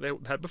roster that they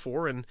had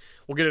before. And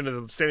we'll get into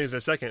the standings in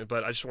a second,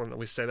 but I just want to at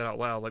least say that out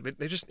loud. Like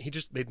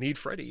they need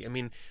Freddie. I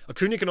mean,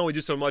 Acuna can only do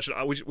so much.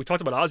 We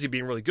talked about Ozzy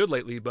being really good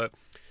lately, but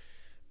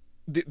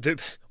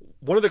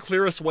one of the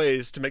clearest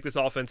ways to make this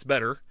offense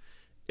better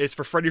is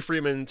for Freddie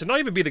Freeman to not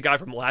even be the guy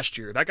from last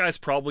year. That guy's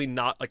probably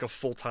not like a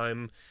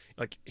full-time,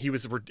 like he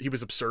was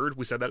absurd.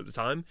 We said that at the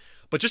time,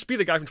 but just be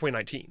the guy from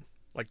 2019.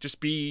 Like just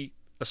be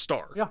a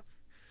star. Yeah.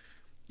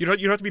 You don't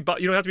have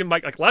to be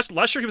Mike. Like last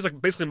year he was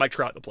like basically Mike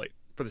Trout at the plate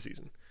for the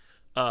season.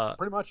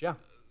 Pretty much, yeah.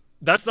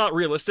 That's not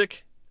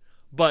realistic,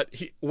 but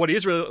what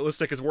is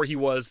realistic is where he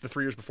was the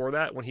 3 years before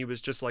that, when he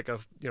was just like a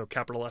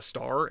capital S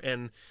star.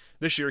 And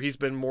this year he's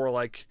been more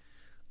like,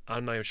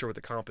 I'm not even sure what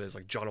the comp is,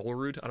 like John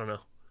Olerud. I don't know.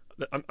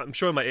 I'm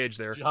showing my age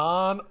there.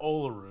 John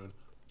Olerud.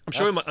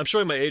 I'm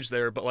showing my age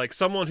there, but like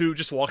someone who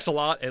just walks a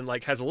lot and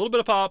like has a little bit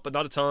of pop, but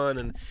not a ton.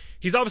 And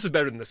he's obviously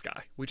better than this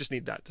guy. We just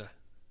need that to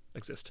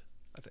exist,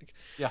 I think.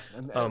 Yeah,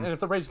 and if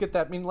the Braves get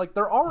that, I mean, like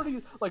they're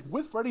already like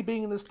with Freddie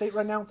being in this state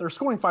right now, they're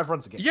scoring 5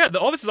 runs a game. Yeah, the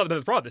offense has not been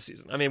the problem this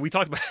season. I mean, we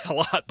talked about it a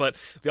lot, but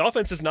the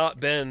offense has not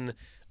been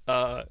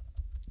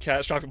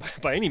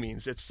catastrophic by any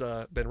means. It's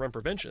been run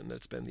prevention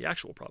that's been the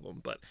actual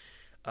problem, but.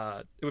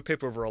 It would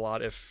paper over a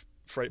lot if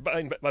Freddie.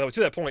 By the way, to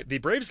that point, the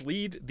Braves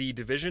lead the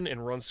division in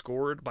runs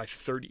scored by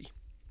 30.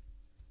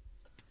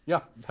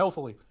 Yeah,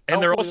 healthily.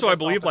 And they're also, I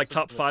believe, like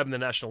top 5 in the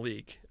National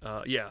League.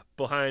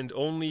 Behind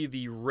only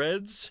the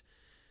Reds,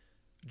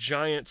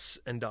 Giants,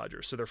 and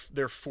Dodgers. So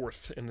they're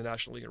 4th in the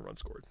National League in runs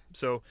scored.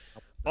 So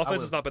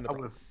offense has not been the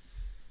problem.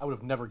 I would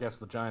have never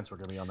guessed the Giants were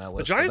going to be on that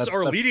list. The Giants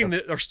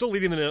are still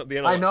leading the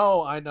NL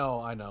West.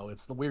 I know.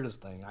 It's the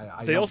weirdest thing.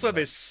 They also have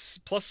a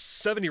plus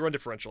 70 run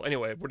differential.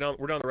 Anyway, we're down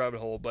the rabbit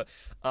hole. But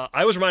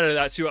I was reminded of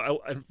that too.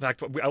 In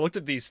fact, I looked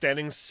at the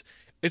standings.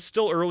 It's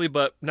still early,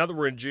 but now that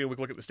we're in June, we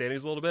can look at the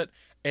standings a little bit.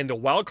 And the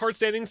wild card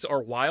standings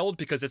are wild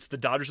because it's the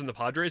Dodgers and the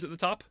Padres at the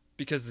top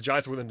because the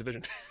Giants are within the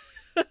division.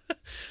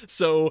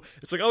 So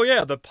it's like, oh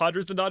yeah, the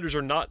Padres and the Dodgers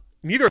are not.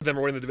 Neither of them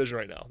are winning the division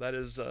right now. That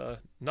is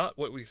not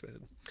what we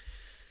expected.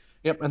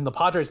 Yep, and the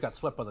Padres got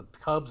swept by the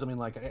Cubs. I mean,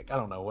 like, I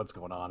don't know what's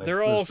going on.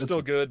 They're all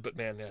still good, but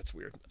man, that's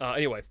weird.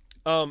 Anyway,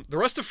 the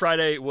rest of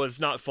Friday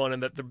was not fun in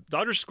that the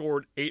Dodgers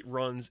scored 8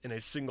 runs in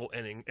a single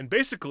inning. And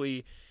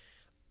basically,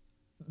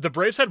 the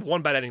Braves had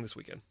one bad inning this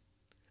weekend.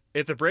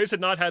 If the Braves had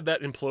not had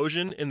that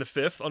implosion in the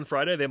 5th on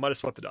Friday, they might have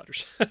swept the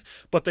Dodgers.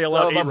 But they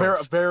allowed 8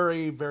 runs.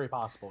 Very, very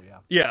possible, yeah.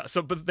 Yeah,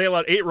 but they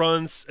allowed 8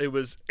 runs. It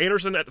was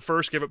Anderson at the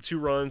first, gave up 2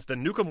 runs.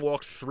 Then Newcomb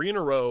walked 3 in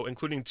a row,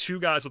 including 2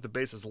 guys with the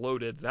bases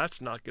loaded. That's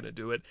not going to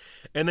do it.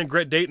 And then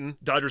Grant Dayton,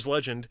 Dodgers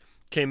legend,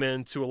 came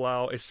in to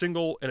allow a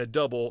single and a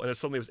double, and it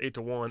suddenly was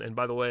 8-1. And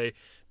by the way,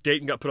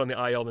 Dayton got put on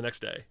the IL the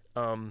next day.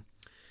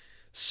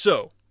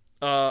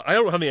 I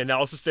don't have any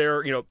analysis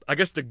there. I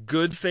guess the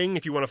good thing,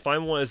 if you want to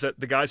find one, is that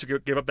the guys who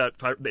give up that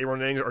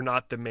 8-run inning are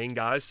not the main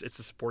guys. It's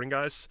the supporting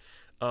guys,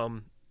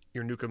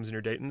 your Newcombs and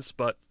your Daytons.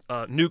 But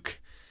Nuke,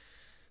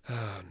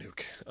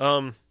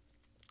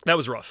 that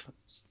was rough.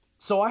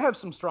 So I have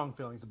some strong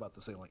feelings about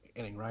this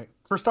inning, right?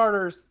 For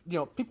starters,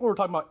 people were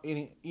talking about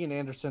Ian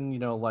Anderson,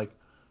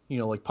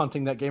 like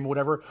punting that game or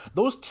whatever.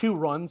 Those 2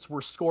 runs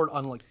were scored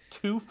on like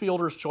 2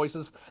 fielders'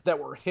 choices that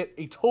were hit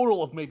a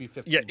total of maybe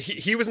 15. Yeah,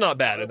 he was not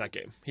bad in that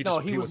game. He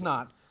was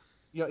not.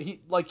 He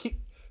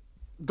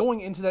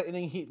going into that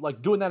inning, he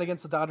like doing that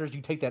against the Dodgers.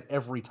 You take that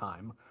every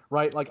time,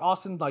 right? Like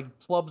Austin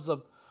flubs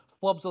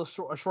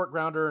a short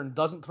grounder and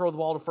doesn't throw the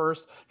ball to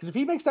first, because if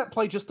he makes that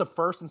play just to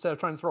first instead of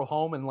trying to throw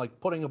home and like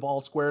putting a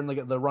ball square in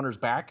the runner's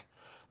back,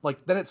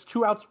 like then it's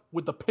 2 outs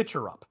with the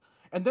pitcher up,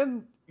 and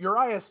then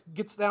Urias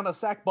gets down a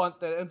sack bunt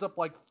that ends up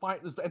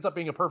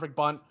being a perfect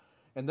bunt,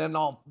 and then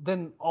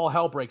all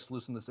hell breaks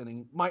loose in this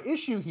inning. My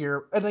issue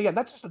here, and again,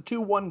 that's just a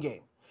 2-1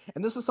 game,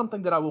 and this is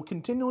something that I will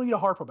continually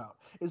harp about,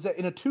 is that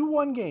in a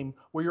 2-1 game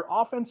where your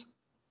offense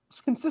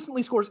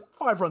consistently scores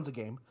 5 runs a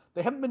game,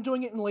 they haven't been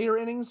doing it in later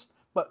innings,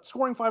 but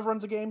scoring 5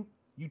 runs a game,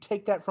 you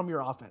take that from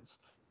your offense.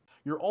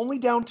 You're only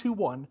down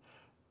 2-1.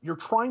 You're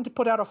trying to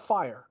put out a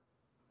fire,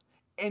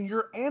 and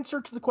your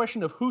answer to the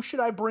question of who should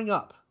I bring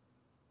up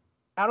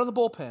out of the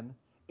bullpen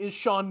is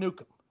Sean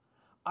Newcomb.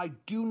 I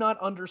do not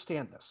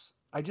understand this.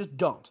 I just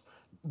don't.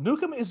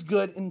 Newcomb is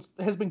good and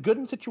has been good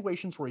in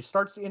situations where he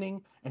starts the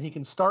inning and he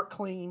can start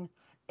clean,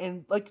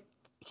 and like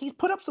he's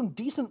put up some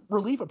decent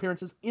relief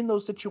appearances in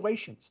those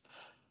situations.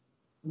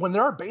 When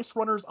there are base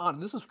runners on,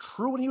 and this is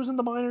true when he was in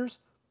the minors,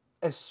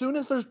 as soon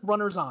as there's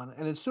runners on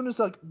and as soon as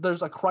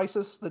there's a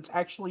crisis that's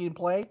actually in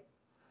play,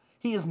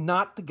 he is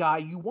not the guy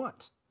you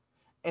want.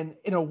 And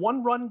in a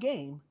 1-run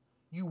game,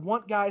 you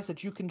want guys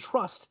that you can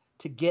trust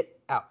to get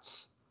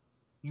outs.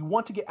 You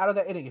want to get out of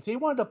that inning. If they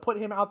wanted to put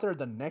him out there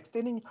the next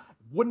inning,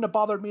 wouldn't have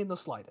bothered me in the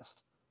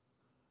slightest.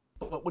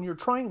 But when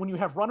you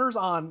have runners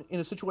on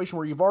in a situation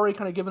where you've already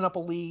kind of given up a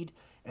lead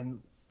and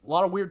a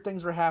lot of weird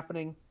things are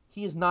happening,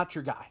 he is not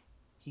your guy.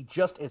 He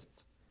just isn't.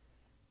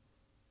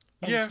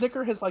 And yeah.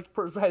 Snitker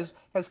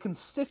has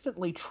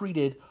consistently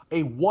treated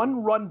a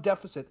 1-run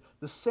deficit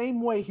the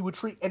same way he would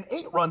treat an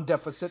 8-run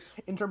deficit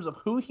in terms of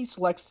who he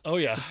selects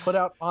to put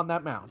out on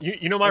that mound.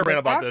 You know my rant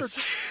about this.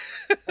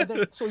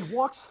 So he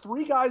walks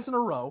 3 guys in a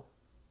row,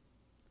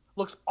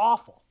 looks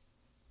awful,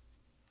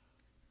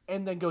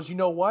 and then goes, you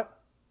know what?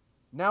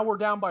 Now we're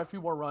down by a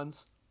few more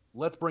runs.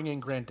 Let's bring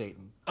in Grant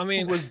Dayton. I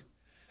mean, who was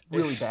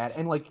really bad,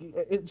 and like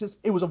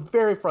it was a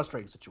very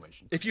frustrating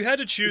situation. If you had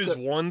to choose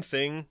one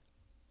thing,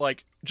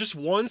 like just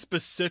one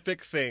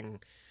specific thing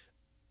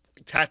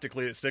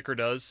tactically that Snitker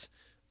does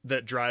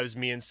that drives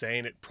me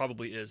insane, it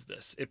probably is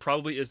this. It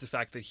probably is the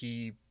fact that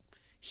he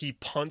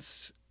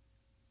punts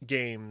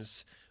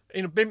games.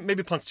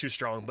 Maybe punts too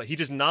strong, but he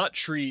does not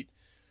treat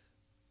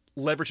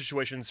leverage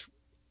situations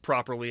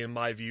properly, in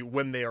my view,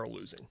 when they are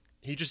losing.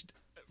 He just,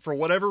 for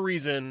whatever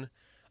reason,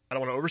 I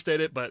don't want to overstate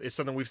it, but it's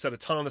something we've said a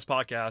ton on this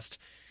podcast.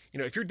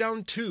 If you're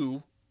down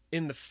 2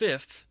 in the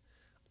 5th,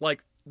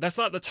 like that's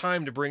not the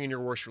time to bring in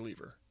your worst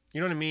reliever. You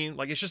know what I mean?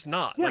 Like, it's just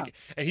not. Yeah. Like,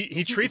 and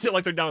he treats it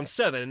like they're down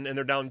 7 and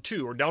they're down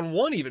 2 or down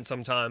 1 even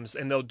sometimes,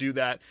 and they'll do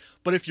that.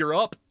 But if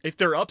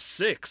they're up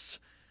 6,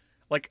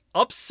 like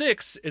up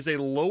 6 is a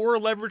lower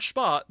leverage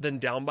spot than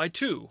down by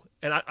 2.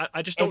 And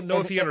I just don't know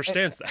if he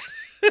understands that.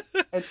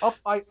 and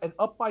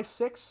up by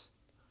 6,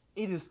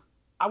 it is,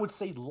 I would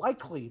say,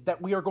 likely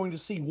that we are going to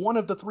see one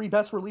of the 3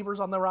 best relievers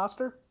on the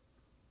roster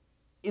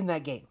in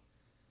that game.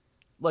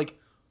 Like,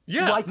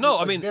 yeah, likely, no,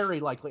 I mean, very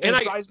likely. And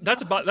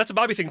that's a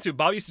Bobby thing too.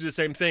 Bobby used to do the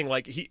same thing.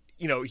 Like he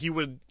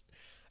would,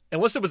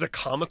 unless it was a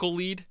comical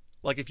lead.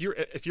 Like if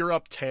you're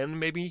up 10,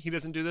 maybe he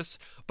doesn't do this.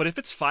 But if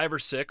it's 5 or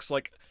 6,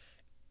 like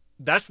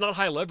that's not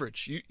high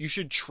leverage. You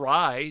should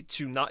try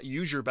to not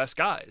use your best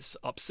guys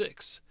up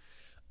 6.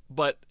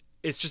 But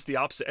it's just the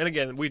opposite. And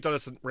again, we've done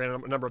this a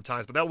number of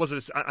times, but that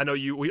wasn't. I know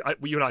you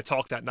and I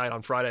talked that night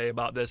on Friday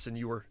about this, and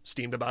you were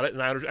steamed about it,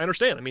 and I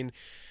understand. I mean,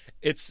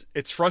 it's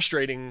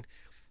frustrating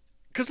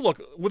because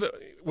look,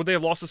 would they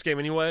have lost this game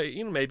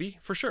anyway? Maybe,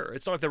 for sure.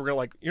 It's not like they were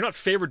gonna you're not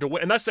favored to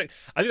win, and I think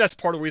that's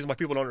part of the reason why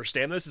people don't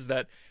understand this is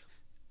that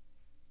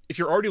if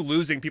you're already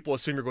losing, people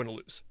assume you're going to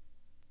lose.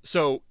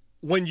 So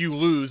when you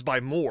lose by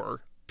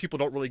more, people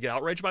don't really get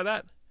outraged by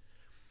that.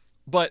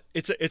 But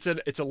it's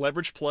a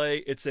leverage play,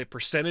 it's a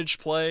percentage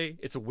play,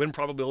 it's a win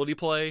probability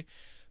play,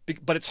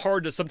 but it's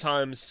hard to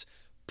sometimes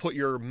put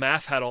your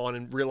math hat on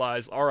and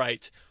realize, all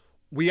right,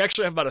 we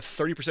actually have about a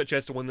 30%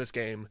 chance to win this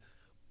game.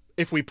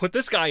 If we put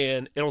this guy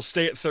in, it'll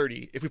stay at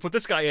 30. If we put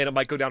this guy in, it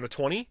might go down to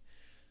 20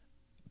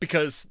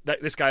 because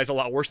this guy is a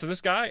lot worse than this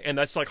guy, and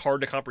that's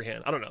hard to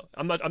comprehend. I don't know.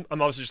 I'm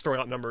obviously just throwing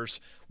out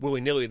numbers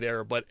willy-nilly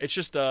there, but it's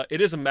just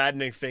it is a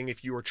maddening thing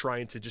if you are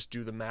trying to just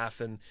do the math,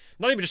 and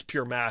not even just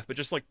pure math, but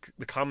just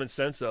the common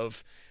sense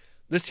of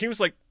this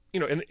team's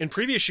in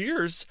previous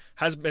years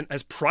has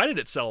prided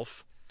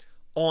itself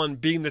on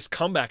being this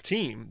comeback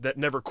team that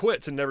never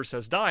quits and never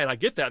says die, and I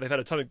get that. They've had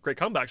a ton of great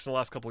comebacks in the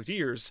last couple of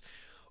years,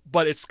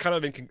 but it's kind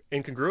of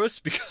incongruous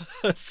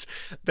because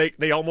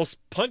they almost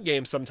punt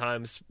games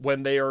sometimes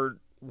when they are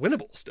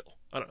winnable still.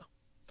 I don't know.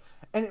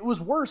 And it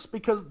was worse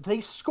because they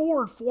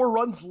scored 4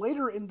 runs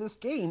later in this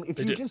game. If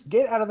you just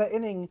get out of that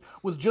inning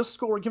with just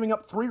giving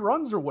up 3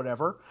 runs or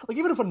whatever,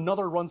 even if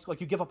another run's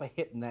you give up a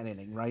hit in that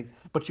inning, right?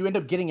 But you end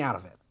up getting out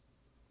of it.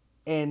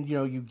 And,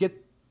 you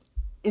get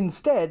 –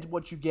 instead,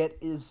 what you get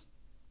is,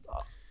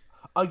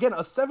 again,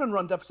 a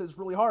 7-run deficit is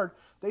really hard.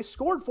 They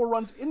scored 4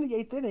 runs in the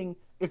 8th inning.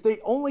 If they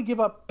only give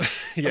up,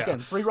 again,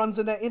 3 runs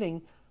in that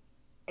inning,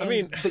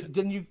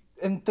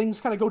 and things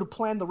kind of go to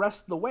plan the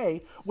rest of the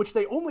way, which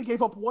they only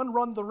gave up 1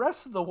 run the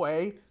rest of the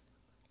way,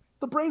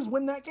 the Braves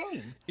win that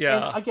game.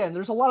 Yeah. And again,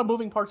 there's a lot of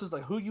moving parts as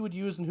who you would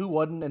use and who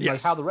wouldn't,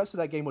 and how the rest of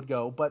that game would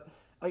go. But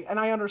and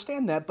I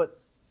understand that, but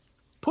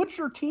put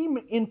your team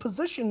in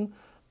position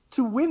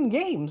to win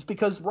games,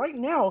 because right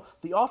now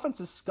the offense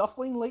is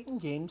scuffling late in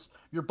games.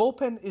 Your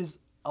bullpen is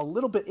a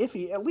little bit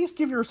iffy. At least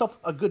give yourself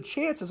a good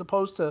chance as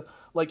opposed to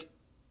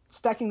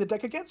stacking the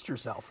deck against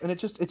yourself. And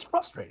it's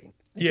frustrating.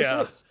 It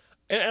just is.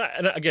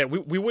 And again,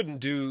 we wouldn't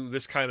do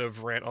this kind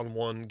of rant on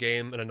one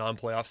game in a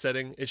non-playoff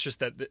setting. It's just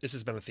that this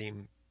has been a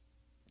theme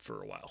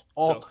for a while.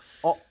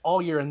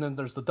 All year, and then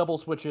there's the double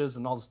switches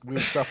and all this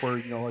weird stuff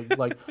where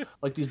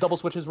like these double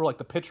switches where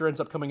the pitcher ends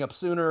up coming up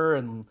sooner,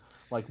 and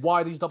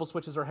why these double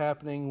switches are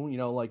happening.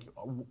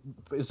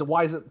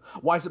 Why is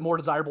it more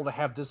desirable to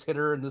have this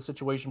hitter in this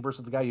situation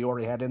versus the guy you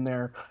already had in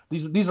there?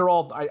 These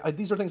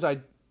are things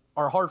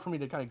are hard for me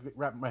to kind of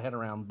wrap my head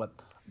around, but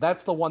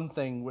that's the one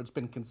thing where it's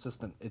been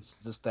consistent. It's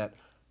just that,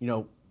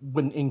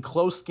 when in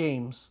close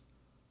games,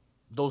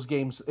 those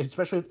games,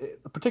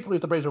 particularly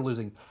if the Braves are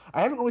losing,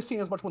 I haven't really seen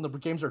as much when the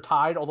games are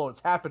tied, although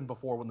it's happened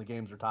before when the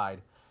games are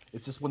tied.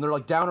 It's just when they're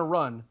down a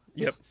run,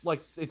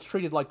 it's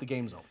treated like the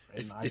game's over.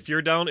 If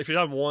you're down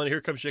 1,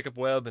 here comes Jacob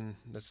Webb, and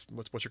that's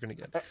what you're going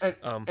to get.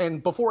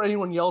 And before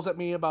anyone yells at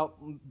me about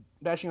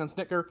bashing on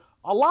Snitker,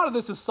 a lot of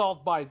this is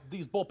solved by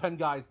these bullpen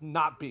guys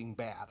not being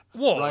bad.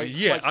 Well, right?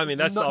 yeah,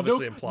 that's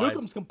obviously implied.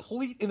 Newcomb's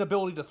complete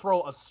inability to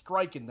throw a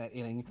strike in that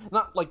inning,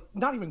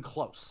 not even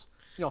close.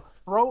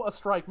 Throw a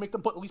strike, make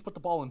them at least put the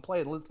ball in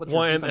play, and let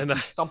your defense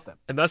do something.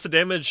 And that's the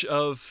damage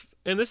of,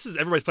 and this is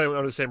everybody's playing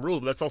under the same rule,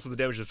 but that's also the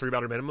damage of the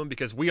 3-batter minimum,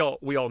 because we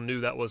all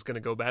knew that was going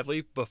to go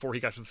badly before he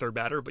got to the 3rd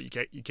batter, but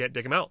you can't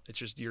dig him out. It's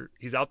just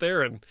he's out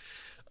there, and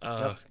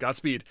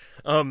Godspeed.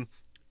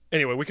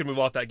 Anyway, we can move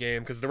off that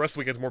game because the rest of the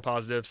weekend's more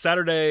positive.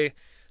 Saturday,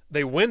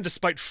 they win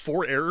despite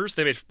 4 errors.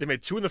 They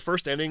made 2 in the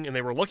first inning, and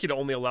they were lucky to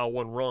only allow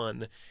 1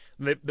 run.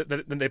 Then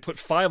they put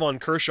 5 on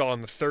Kershaw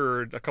in the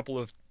 3rd, a couple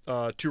of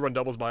 2-run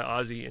doubles by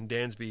Ozzie and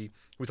Dansby,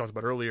 we talked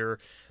about earlier.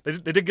 They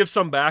did give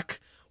some back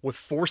with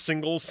 4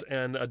 singles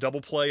and a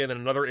double play and then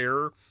another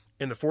error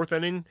in the 4th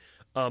inning.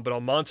 But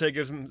Almonte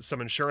gives them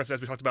some insurance,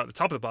 as we talked about at the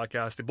top of the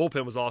podcast. The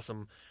bullpen was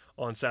awesome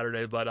on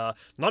Saturday, but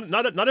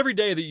not every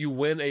day that you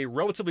win a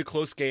relatively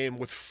close game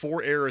with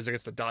 4 errors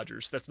against the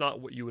Dodgers. That's not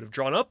what you would have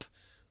drawn up,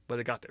 but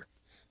it got there.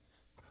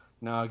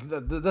 No,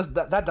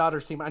 that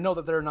Dodgers team, I know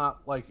that they're not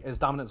as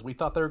dominant as we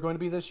thought they were going to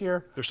be this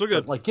year. They're still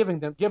good. But, giving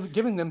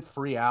them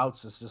 3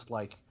 outs is just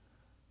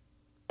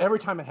every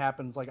time it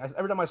happens,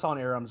 every time I saw an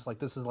error, I'm just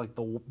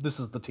this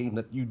is the team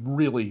that you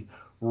really,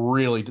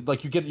 really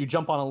you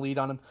jump on a lead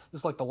on them.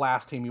 This is the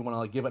last team you want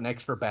to give an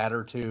extra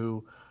batter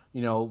to,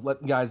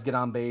 let guys get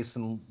on base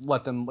and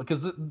let them,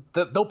 because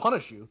they'll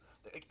punish you.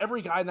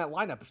 Every guy in that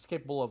lineup is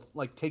capable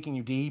of taking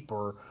you deep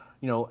or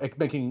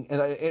making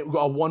a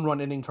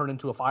 1-run inning turn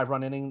into a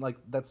 5-run inning.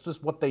 That's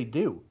just what they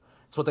do.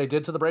 It's what they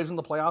did to the Braves in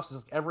the playoffs.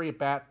 Is every at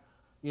bat,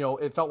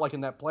 it felt like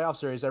in that playoff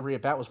series, every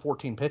at bat was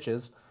 14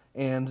 pitches.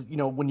 And,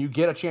 when you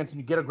get a chance and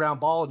you get a ground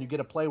ball and you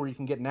get a play where you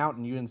can get an out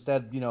and you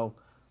instead,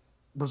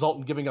 result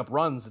in giving up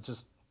runs,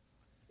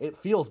 it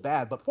feels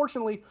bad. But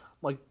fortunately,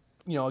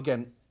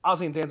 again,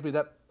 Ozzie and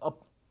Dansby,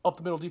 up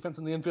the middle defense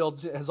in the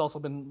infield has also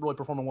been really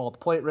performing well at the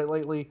plate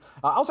lately.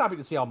 I was happy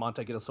to see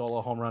Almonte get a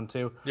solo home run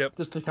too. Yep.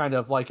 Just to kind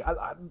of like,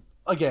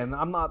 again,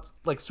 I'm not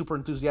like super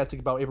enthusiastic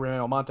about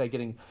Abraham Almonte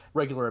getting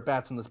regular at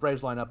bats in this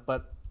Braves lineup,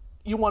 but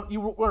you want to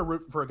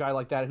root for a guy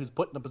like that who's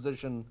put in a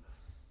position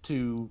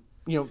to,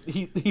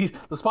 the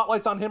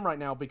spotlight's on him right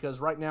now, because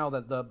right now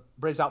that the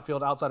Braves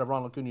outfield outside of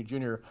Ronald Acuna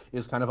Jr.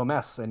 is kind of a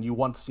mess, and you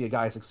want to see a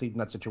guy succeed in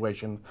that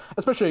situation,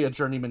 especially a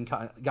journeyman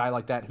guy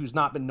like that who's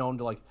not been known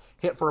to like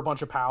hit for a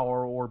bunch of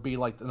power or be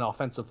like an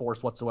offensive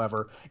force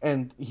whatsoever.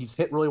 And he's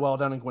hit really well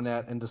down in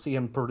Gwinnett, and to see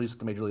him produce at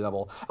the major league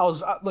level, I was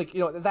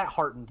that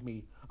heartened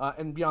me.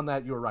 And beyond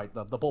that, you were right.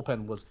 The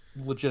bullpen was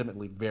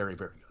legitimately very,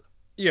 very good.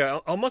 Yeah,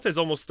 Almonte is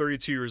almost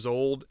 32 years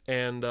old,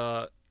 and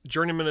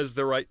journeyman is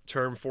the right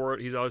term for it.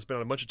 He's always been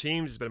on a bunch of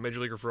teams. He's been a major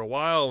leaguer for a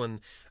while, and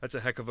that's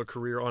a heck of a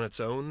career on its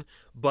own.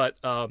 But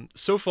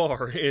so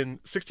far, in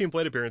 16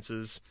 plate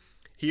appearances,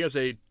 he has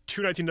a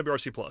 219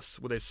 WRC plus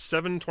with a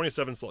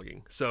 727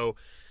 slugging. So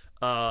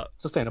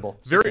sustainable.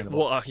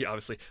 Well, yeah,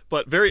 obviously,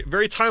 but very,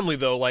 very timely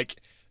though. Like,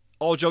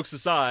 all jokes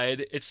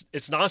aside,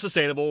 it's not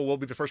sustainable. We'll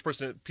be the first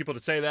people to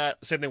say that.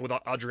 Same thing with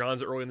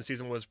Adrianza early in the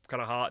season was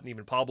kind of hot, and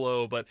even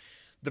Pablo. But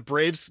the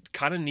Braves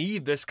kind of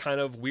need this kind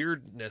of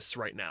weirdness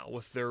right now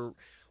with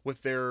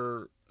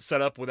their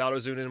setup without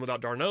Ozuna and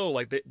without d'Arnaud.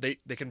 Like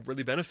they can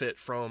really benefit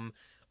from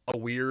a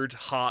weird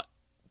hot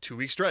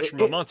 2-week stretch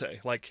from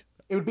Almonte. Like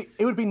it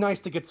would be nice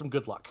to get some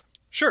good luck.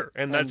 Sure,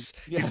 and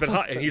he's been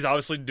hot, and he's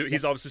obviously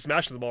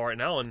smashing the ball right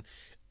now, and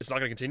it's not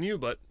going to continue.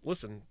 But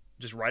listen,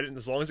 just ride it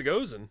as long as it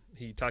goes, and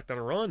he tacked down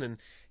a run, and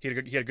he had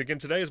a good game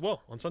today as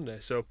well on Sunday.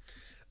 So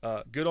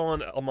good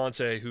on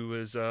Almonte, who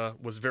was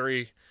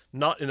very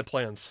not in the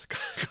plans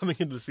coming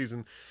into the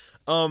season.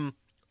 Well,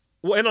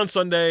 and on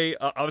Sunday,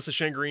 obviously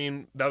Shane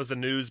Green, that was the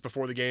news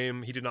before the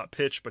game. He did not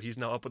pitch, but he's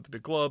now up with the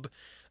big club.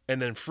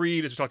 And then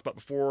Fried, as we talked about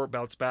before,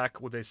 bounced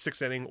back with a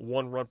 6-inning,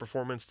 1-run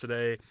performance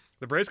today.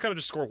 The Braves kind of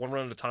just score 1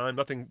 run at a time,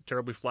 nothing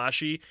terribly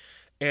flashy.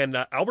 And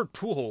Albert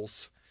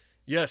Pujols,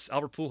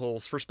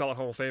 first ballot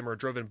Hall of Famer,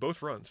 drove in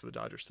both runs for the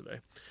Dodgers today.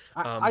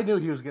 I knew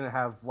he was going to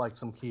have like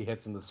some key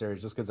hits in the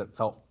series just because it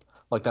felt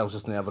like that was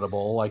just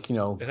inevitable. Like,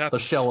 the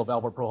shell of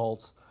Albert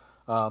Pujols.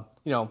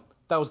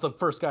 That was the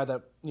first guy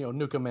that,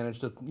 Newcomb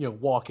managed to,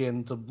 walk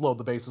in to load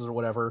the bases or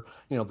whatever.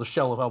 The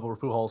shell of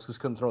Albert Pujols just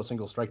couldn't throw a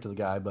single strike to the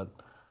guy. But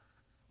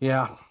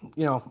yeah,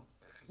 I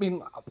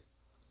mean,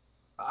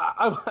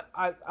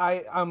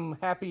 I'm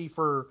happy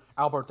for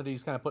Albert that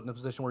he's kind of put in a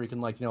position where he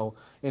can, like,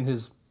 in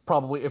his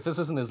probably, if this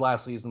isn't his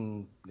last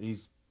season,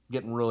 he's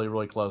getting really,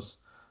 really close.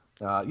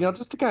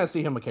 Just to kind of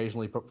see him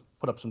occasionally put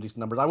up some decent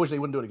numbers. I wish they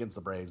wouldn't do it against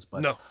the Braves,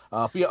 but no.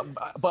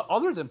 But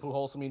other than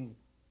Pujols, I mean,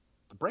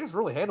 the Braves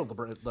really handled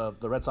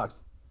the Red Sox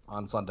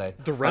on Sunday.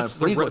 The Red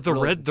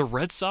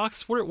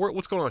Sox.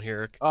 What's going on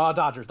here?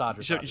 Dodgers.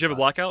 Did you have a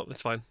blackout?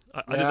 It's fine.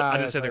 I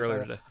did the same thing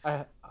earlier today.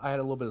 I had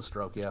a little bit of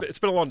stroke. Yeah, it's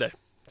been a long day.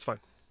 It's fine.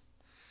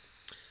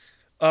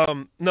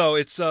 No,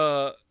 it's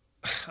I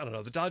don't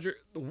know. The Dodgers.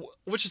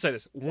 Let's just say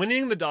this: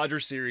 winning the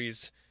Dodgers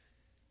series,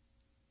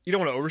 you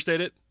don't want to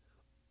overstate it,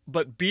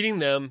 but beating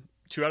them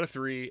 2 out of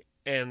 3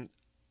 and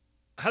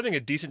having a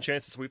decent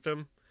chance to sweep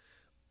them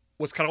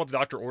was kind of what the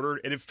doctor ordered,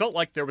 and it felt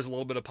like there was a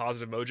little bit of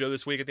positive mojo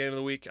this week at the end of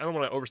the week. I don't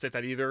want to overstate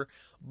that either,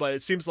 but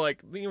it seems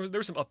like there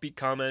were some upbeat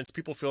comments,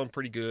 people feeling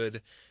pretty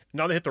good.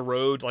 Now they hit the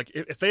road. Like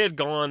if they had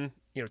gone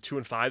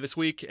 2-5 this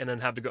week and then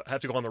have to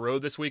go on the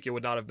road this week, it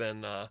would not have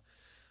been a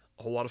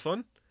whole lot of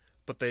fun.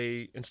 But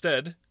they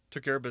instead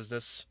took care of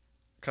business,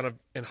 kind of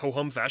in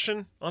ho-hum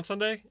fashion on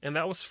Sunday, and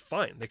that was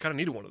fine. They kind of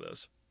needed one of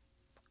those.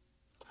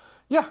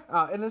 Yeah,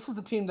 and this is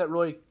the team that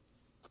really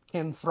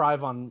can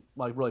thrive on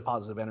like really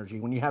positive energy.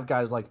 When you have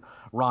guys like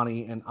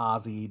Ronnie and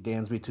Ozzie,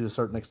 Dansby to a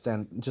certain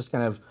extent, just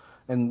kind of,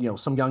 and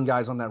some young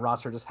guys on that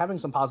roster, just having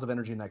some positive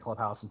energy in that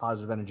clubhouse and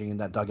positive energy in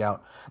that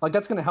dugout, like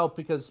that's going to help,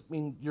 because I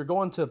mean you're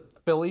going to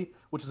Philly,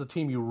 which is a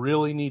team you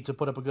really need to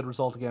put up a good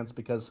result against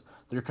because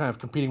they're kind of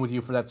competing with you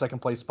for that second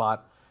place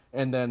spot,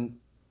 and then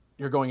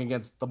you're going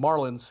against the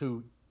Marlins,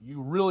 who you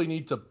really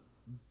need to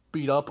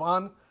beat up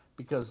on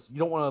because you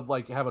don't want to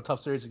like have a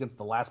tough series against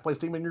the last place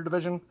team in your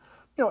division.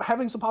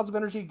 Having some positive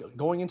energy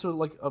going into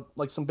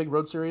like some big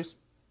road series,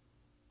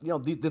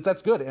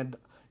 that's good. And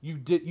you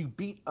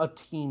beat a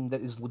team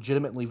that is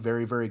legitimately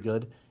very, very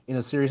good in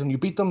a series, and you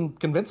beat them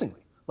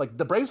convincingly. Like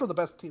the Braves were the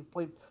best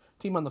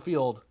team on the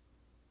field,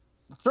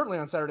 certainly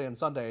on Saturday and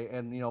Sunday,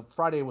 and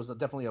Friday was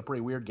definitely a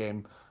pretty weird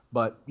game,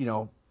 but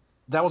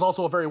that was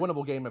also a very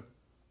winnable game if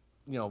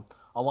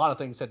a lot of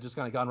things had just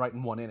kind of gone right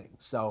in one inning.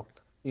 So.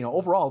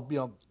 Overall,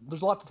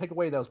 there's a lot to take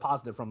away that was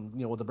positive from,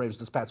 what the Braves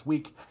this past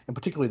week, and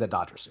particularly that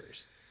Dodgers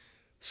series.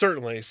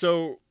 Certainly.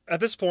 So at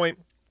this point,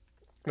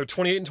 they're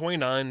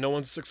 28-29. No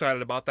one's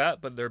excited about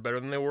that, but they're better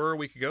than they were a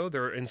week ago.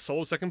 They're in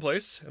solo second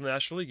place in the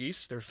National League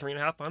East. They're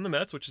 3.5 behind the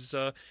Mets, which is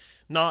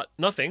not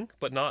nothing,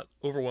 but not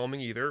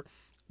overwhelming either.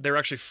 They're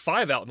actually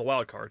 5 out in the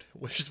wild card,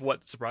 which is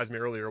what surprised me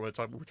earlier when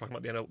we were talking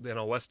about the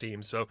NL West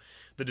team. So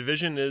the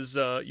division is,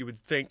 you would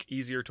think,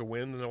 easier to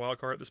win than the wild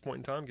card at this point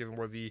in time, given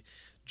where the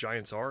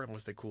Giants are,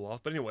 unless they cool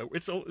off. But anyway,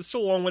 it's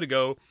still a long way to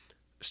go.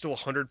 still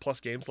 100-plus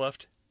games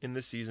left in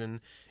this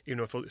season, even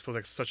though it feels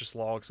like such a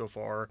slog so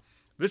far.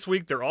 This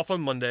week, they're off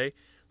on Monday.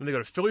 Then they go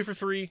to Philly for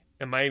 3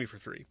 and Miami for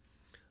 3.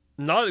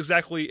 Not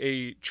exactly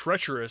a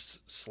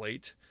treacherous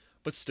slate,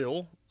 but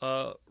still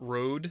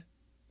road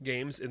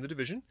games in the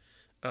division.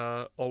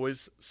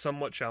 Always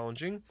somewhat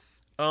challenging.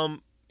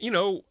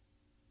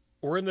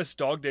 We're in this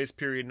dog days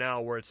period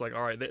now where it's like,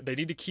 all right, they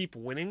need to keep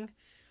winning,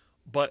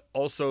 but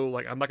also,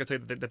 like, I'm not going to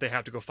tell you that they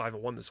have to go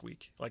 5-1 this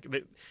week. Like,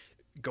 they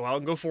go out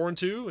and go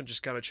 4-2 and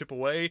just kind of chip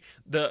away.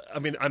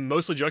 I'm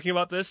mostly joking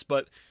about this,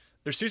 but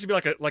there seems to be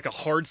like a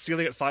hard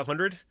ceiling at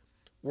 500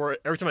 where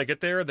every time I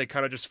get there, they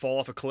kind of just fall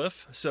off a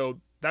cliff. So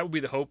that would be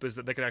the hope, is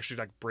that they can actually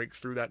like break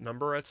through that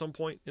number at some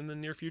point in the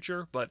near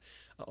future. But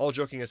all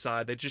joking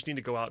aside, they just need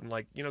to go out and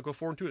go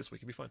 4-2 this week.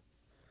 It'd be fun.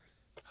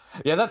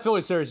 Yeah, that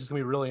Philly series is going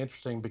to be really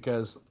interesting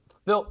because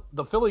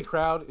the Philly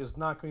crowd is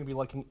not going to be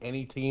liking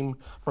any team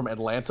from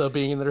Atlanta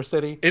being in their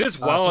city. It is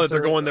wild that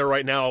they're going there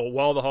right now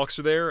while the Hawks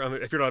are there. I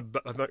mean, if you're not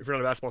a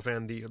basketball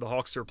fan, the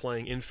Hawks are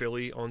playing in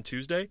Philly on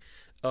Tuesday,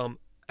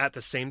 at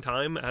the same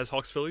time as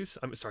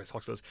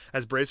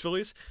as Braves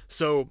Phillies.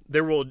 So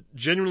there will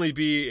genuinely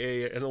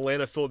be an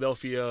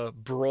Atlanta-Philadelphia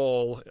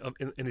brawl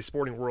in the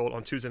sporting world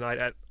on Tuesday night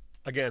at,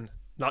 again,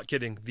 not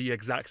kidding, the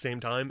exact same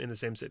time in the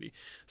same city.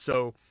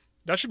 So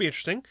that should be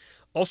interesting.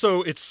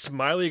 Also, it's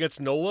Smiley against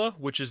Nola,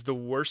 which is the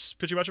worst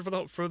pitching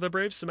matchup for the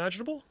Braves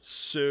imaginable.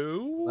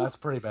 So that's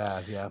pretty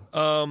bad, yeah.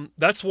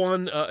 That's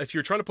one. If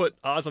you're trying to put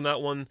odds on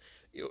that one,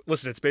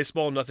 listen, it's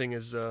baseball. Nothing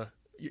is you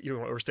don't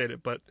want to overstate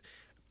it. But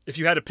if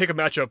you had to pick a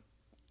matchup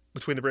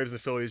between the Braves and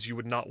the Phillies, you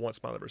would not want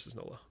Smiley versus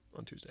Nola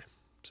on Tuesday.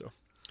 So.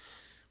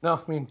 No,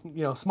 I mean,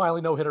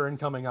 Smiley no-hitter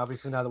incoming,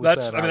 obviously, now that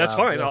that's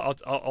fine. Yeah.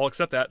 I'll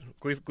accept that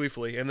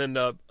gleefully. And then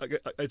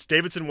it's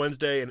Davidson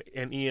Wednesday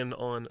and Ian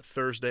on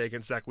Thursday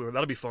against Zach Wheeler.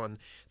 That'll be fun.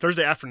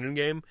 Thursday afternoon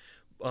game,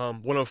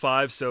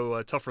 1:05,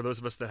 so tough for those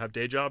of us that have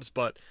day jobs.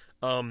 But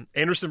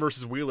Anderson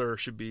versus Wheeler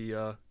should be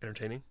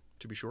entertaining,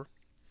 to be sure.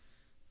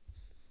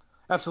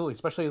 Absolutely,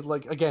 especially,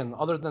 again,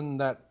 other than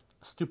that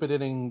stupid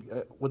inning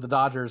with the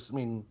Dodgers, I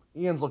mean,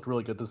 Ian's looked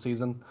really good this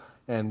season.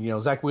 And,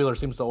 Zach Wheeler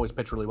seems to always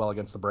pitch really well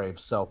against the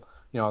Braves. So,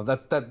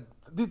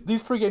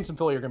 these 3 games in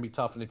Philly are going to be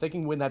tough, and if they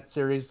can win that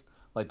series,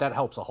 that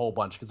helps a whole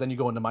bunch, because then you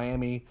go into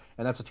Miami,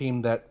 and that's a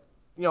team that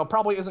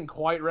probably isn't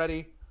quite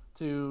ready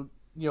to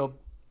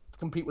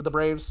compete with the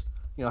Braves.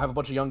 Have a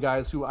bunch of young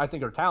guys who I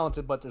think are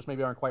talented, but just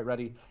maybe aren't quite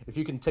ready. If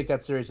you can take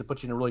that series, it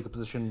puts you in a really good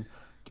position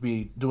to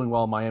be doing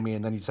well in Miami,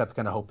 and then you just have to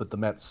kind of hope that the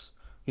Mets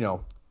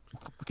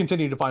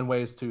continue to find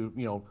ways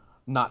to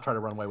not try to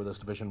run away with this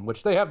division,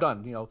 which they have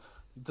done.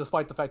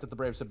 Despite the fact that the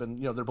Braves have been,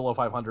 they're below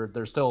 500,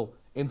 they're still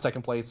in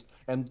second place,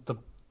 and the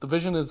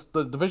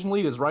division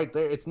lead is right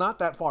there. It's not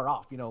that far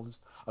off. It's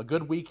a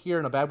good week here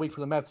and a bad week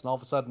for the Mets, and all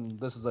of a sudden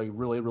this is a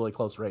really, really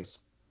close race.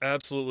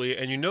 Absolutely,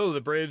 and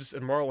the Braves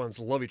and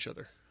Marlins love each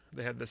other.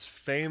 They have this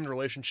famed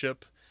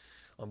relationship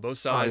on both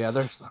sides,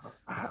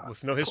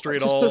 with no history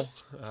at all.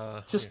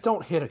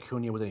 Don't hit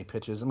Acuna with any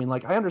pitches. I mean,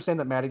 I understand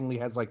that Mattingly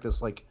has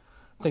this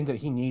thing that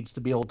he needs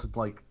to be able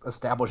to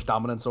establish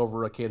dominance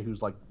over a kid who's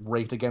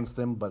raked against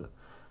him, but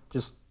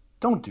just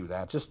don't do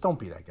that. Just don't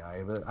be that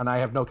guy. And I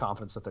have no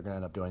confidence that they're going to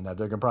end up doing that.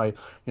 They're going to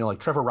probably,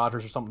 Trevor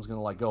Rogers or something's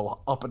going to go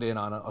up and in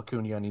on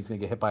Acuna, and he's going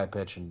to get hit by a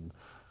pitch, and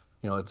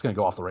it's going to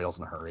go off the rails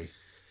in a hurry.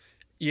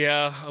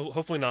 Yeah,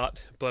 hopefully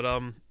not. But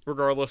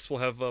regardless, we'll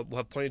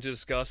have plenty to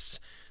discuss.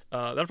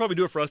 That'll probably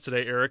do it for us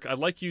today, Eric. I'd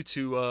like you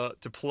to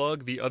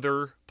plug the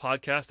other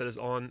podcast that is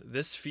on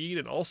this feed,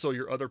 and also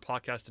your other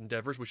podcast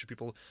endeavors. We should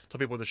tell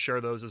people to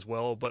share those as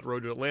well. But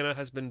Road to Atlanta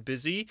has been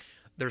busy.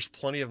 There's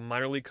plenty of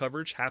minor league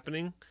coverage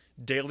happening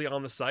daily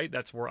on the site.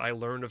 That's where I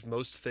learned of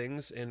most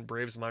things in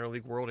Braves minor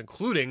league world,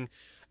 including,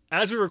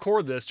 as we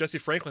record this, Jesse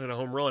Franklin had a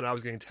home run. I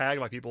was getting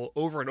tagged by people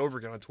over and over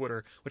again on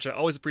Twitter, which I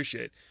always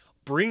appreciate.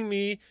 Bring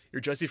me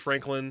your Jesse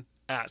Franklin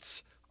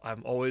ats.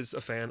 I'm always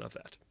a fan of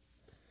that.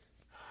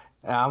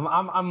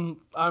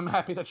 I'm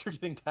happy that you're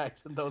getting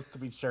tagged in those, to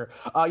be sure.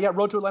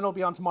 Road to Atlanta will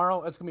be on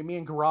tomorrow. It's gonna be me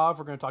and Gaurav.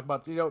 We're gonna talk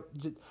about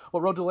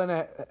what Road to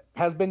Atlanta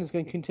has been, is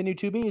going to continue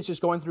to be. It's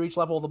just going through each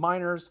level of the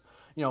minors.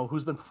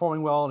 Who's been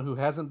performing well and who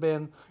hasn't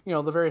been.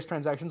 The various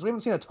transactions. We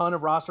haven't seen a ton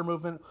of roster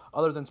movement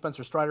other than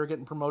Spencer Strider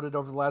getting promoted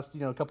over the last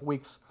couple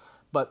weeks.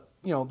 But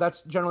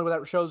that's generally what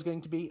that show is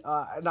going to be.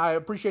 And I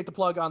appreciate the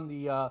plug on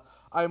the.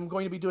 I'm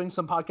going to be doing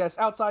some podcasts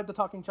outside the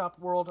Talking Chop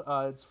world.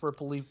 It's for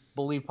Believe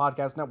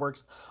Podcast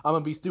Networks. I'm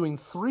going to be doing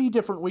 3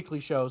 different weekly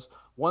shows.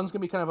 One's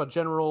going to be kind of a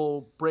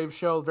general Brave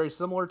show, very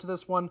similar to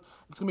this one.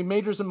 It's going to be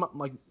majors and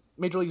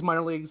major leagues,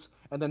 minor leagues,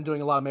 and then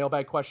doing a lot of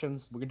mailbag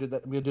questions. We're going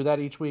to do that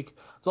each week.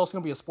 It's also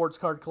going to be a sports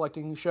card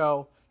collecting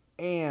show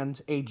and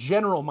a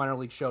general minor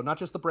league show, not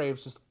just the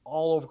Braves, just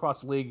all over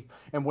across the league.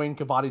 And Wayne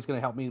Cavati's going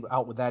to help me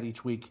out with that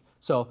each week.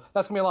 So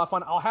that's going to be a lot of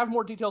fun. I'll have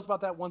more details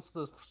about that once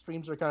the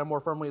streams are kind of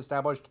more firmly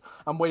established.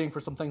 I'm waiting for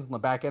some things on the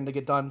back end to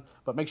get done,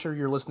 but make sure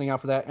you're listening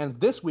out for that. And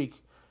this week,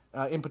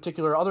 in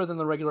particular, other than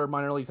the regular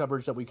minor league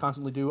coverage that we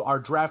constantly do, our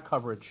draft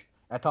coverage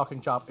at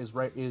Talking Chop is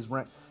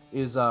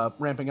is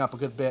ramping up a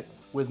good bit.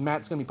 With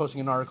Matt's going to be posting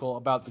an article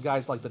about the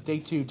guys like the day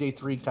 2, day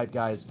 3 type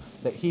guys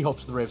that he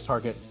hopes the Braves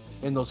target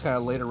in those kind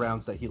of later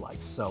rounds that he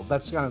likes. So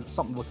that's kind of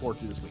something to look forward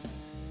to this week.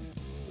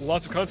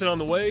 Lots of content on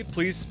the way.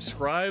 Please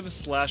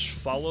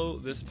subscribe/follow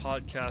this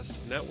podcast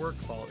network.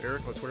 Follow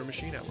Eric on Twitter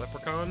machine at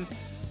Leprechaun.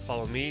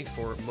 Follow me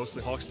for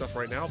mostly Hawk stuff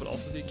right now, but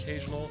also the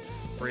occasional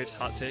Braves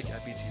hot take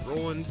at BT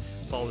Roland.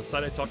 Follow the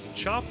Side Eye Talking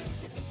Chop.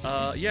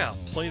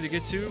 Plenty to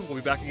get to. We'll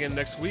be back again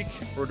next week.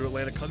 Road to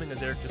Atlanta coming,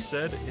 as Eric just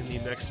said, in the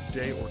next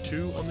day or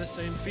two on this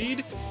same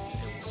feed.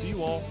 And we'll see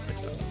you all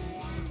next time.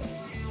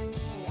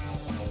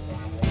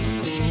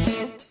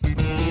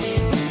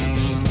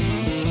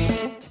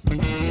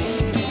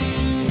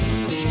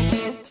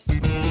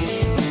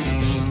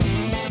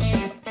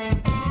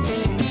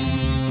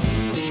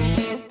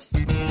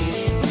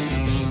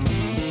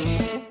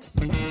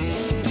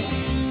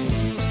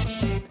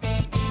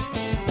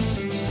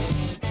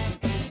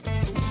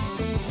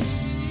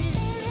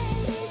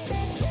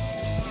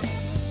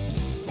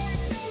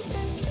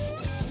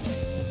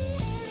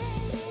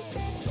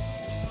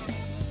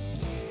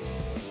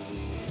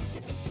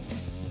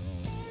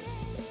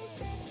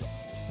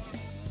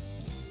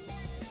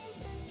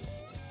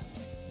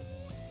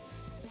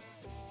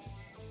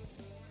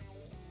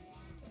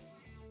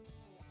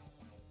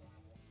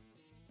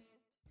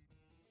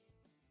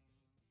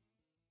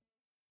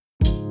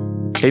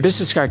 Hey,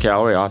 this is Scott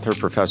Galloway, author,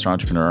 professor,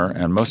 entrepreneur,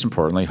 and most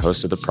importantly,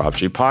 host of the Prop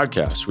G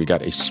podcast. We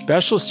got a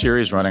special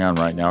series running on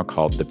right now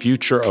called The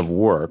Future of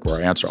Work, where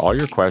I answer all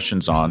your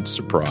questions on,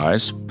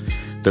 surprise,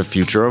 the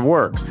future of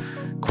work.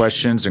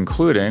 Questions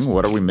including,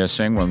 what are we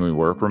missing when we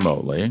work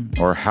remotely?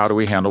 Or how do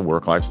we handle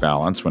work-life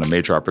balance when a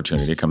major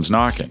opportunity comes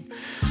knocking?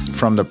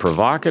 From the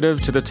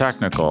provocative to the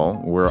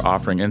technical, we're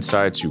offering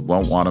insights you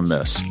won't want to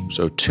miss.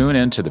 So tune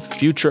in to The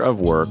Future of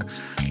Work,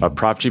 a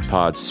Prop G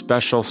Pod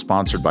special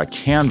sponsored by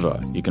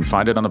Canva. You can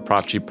find it on the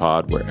Prop G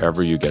Pod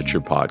wherever you get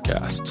your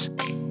podcasts.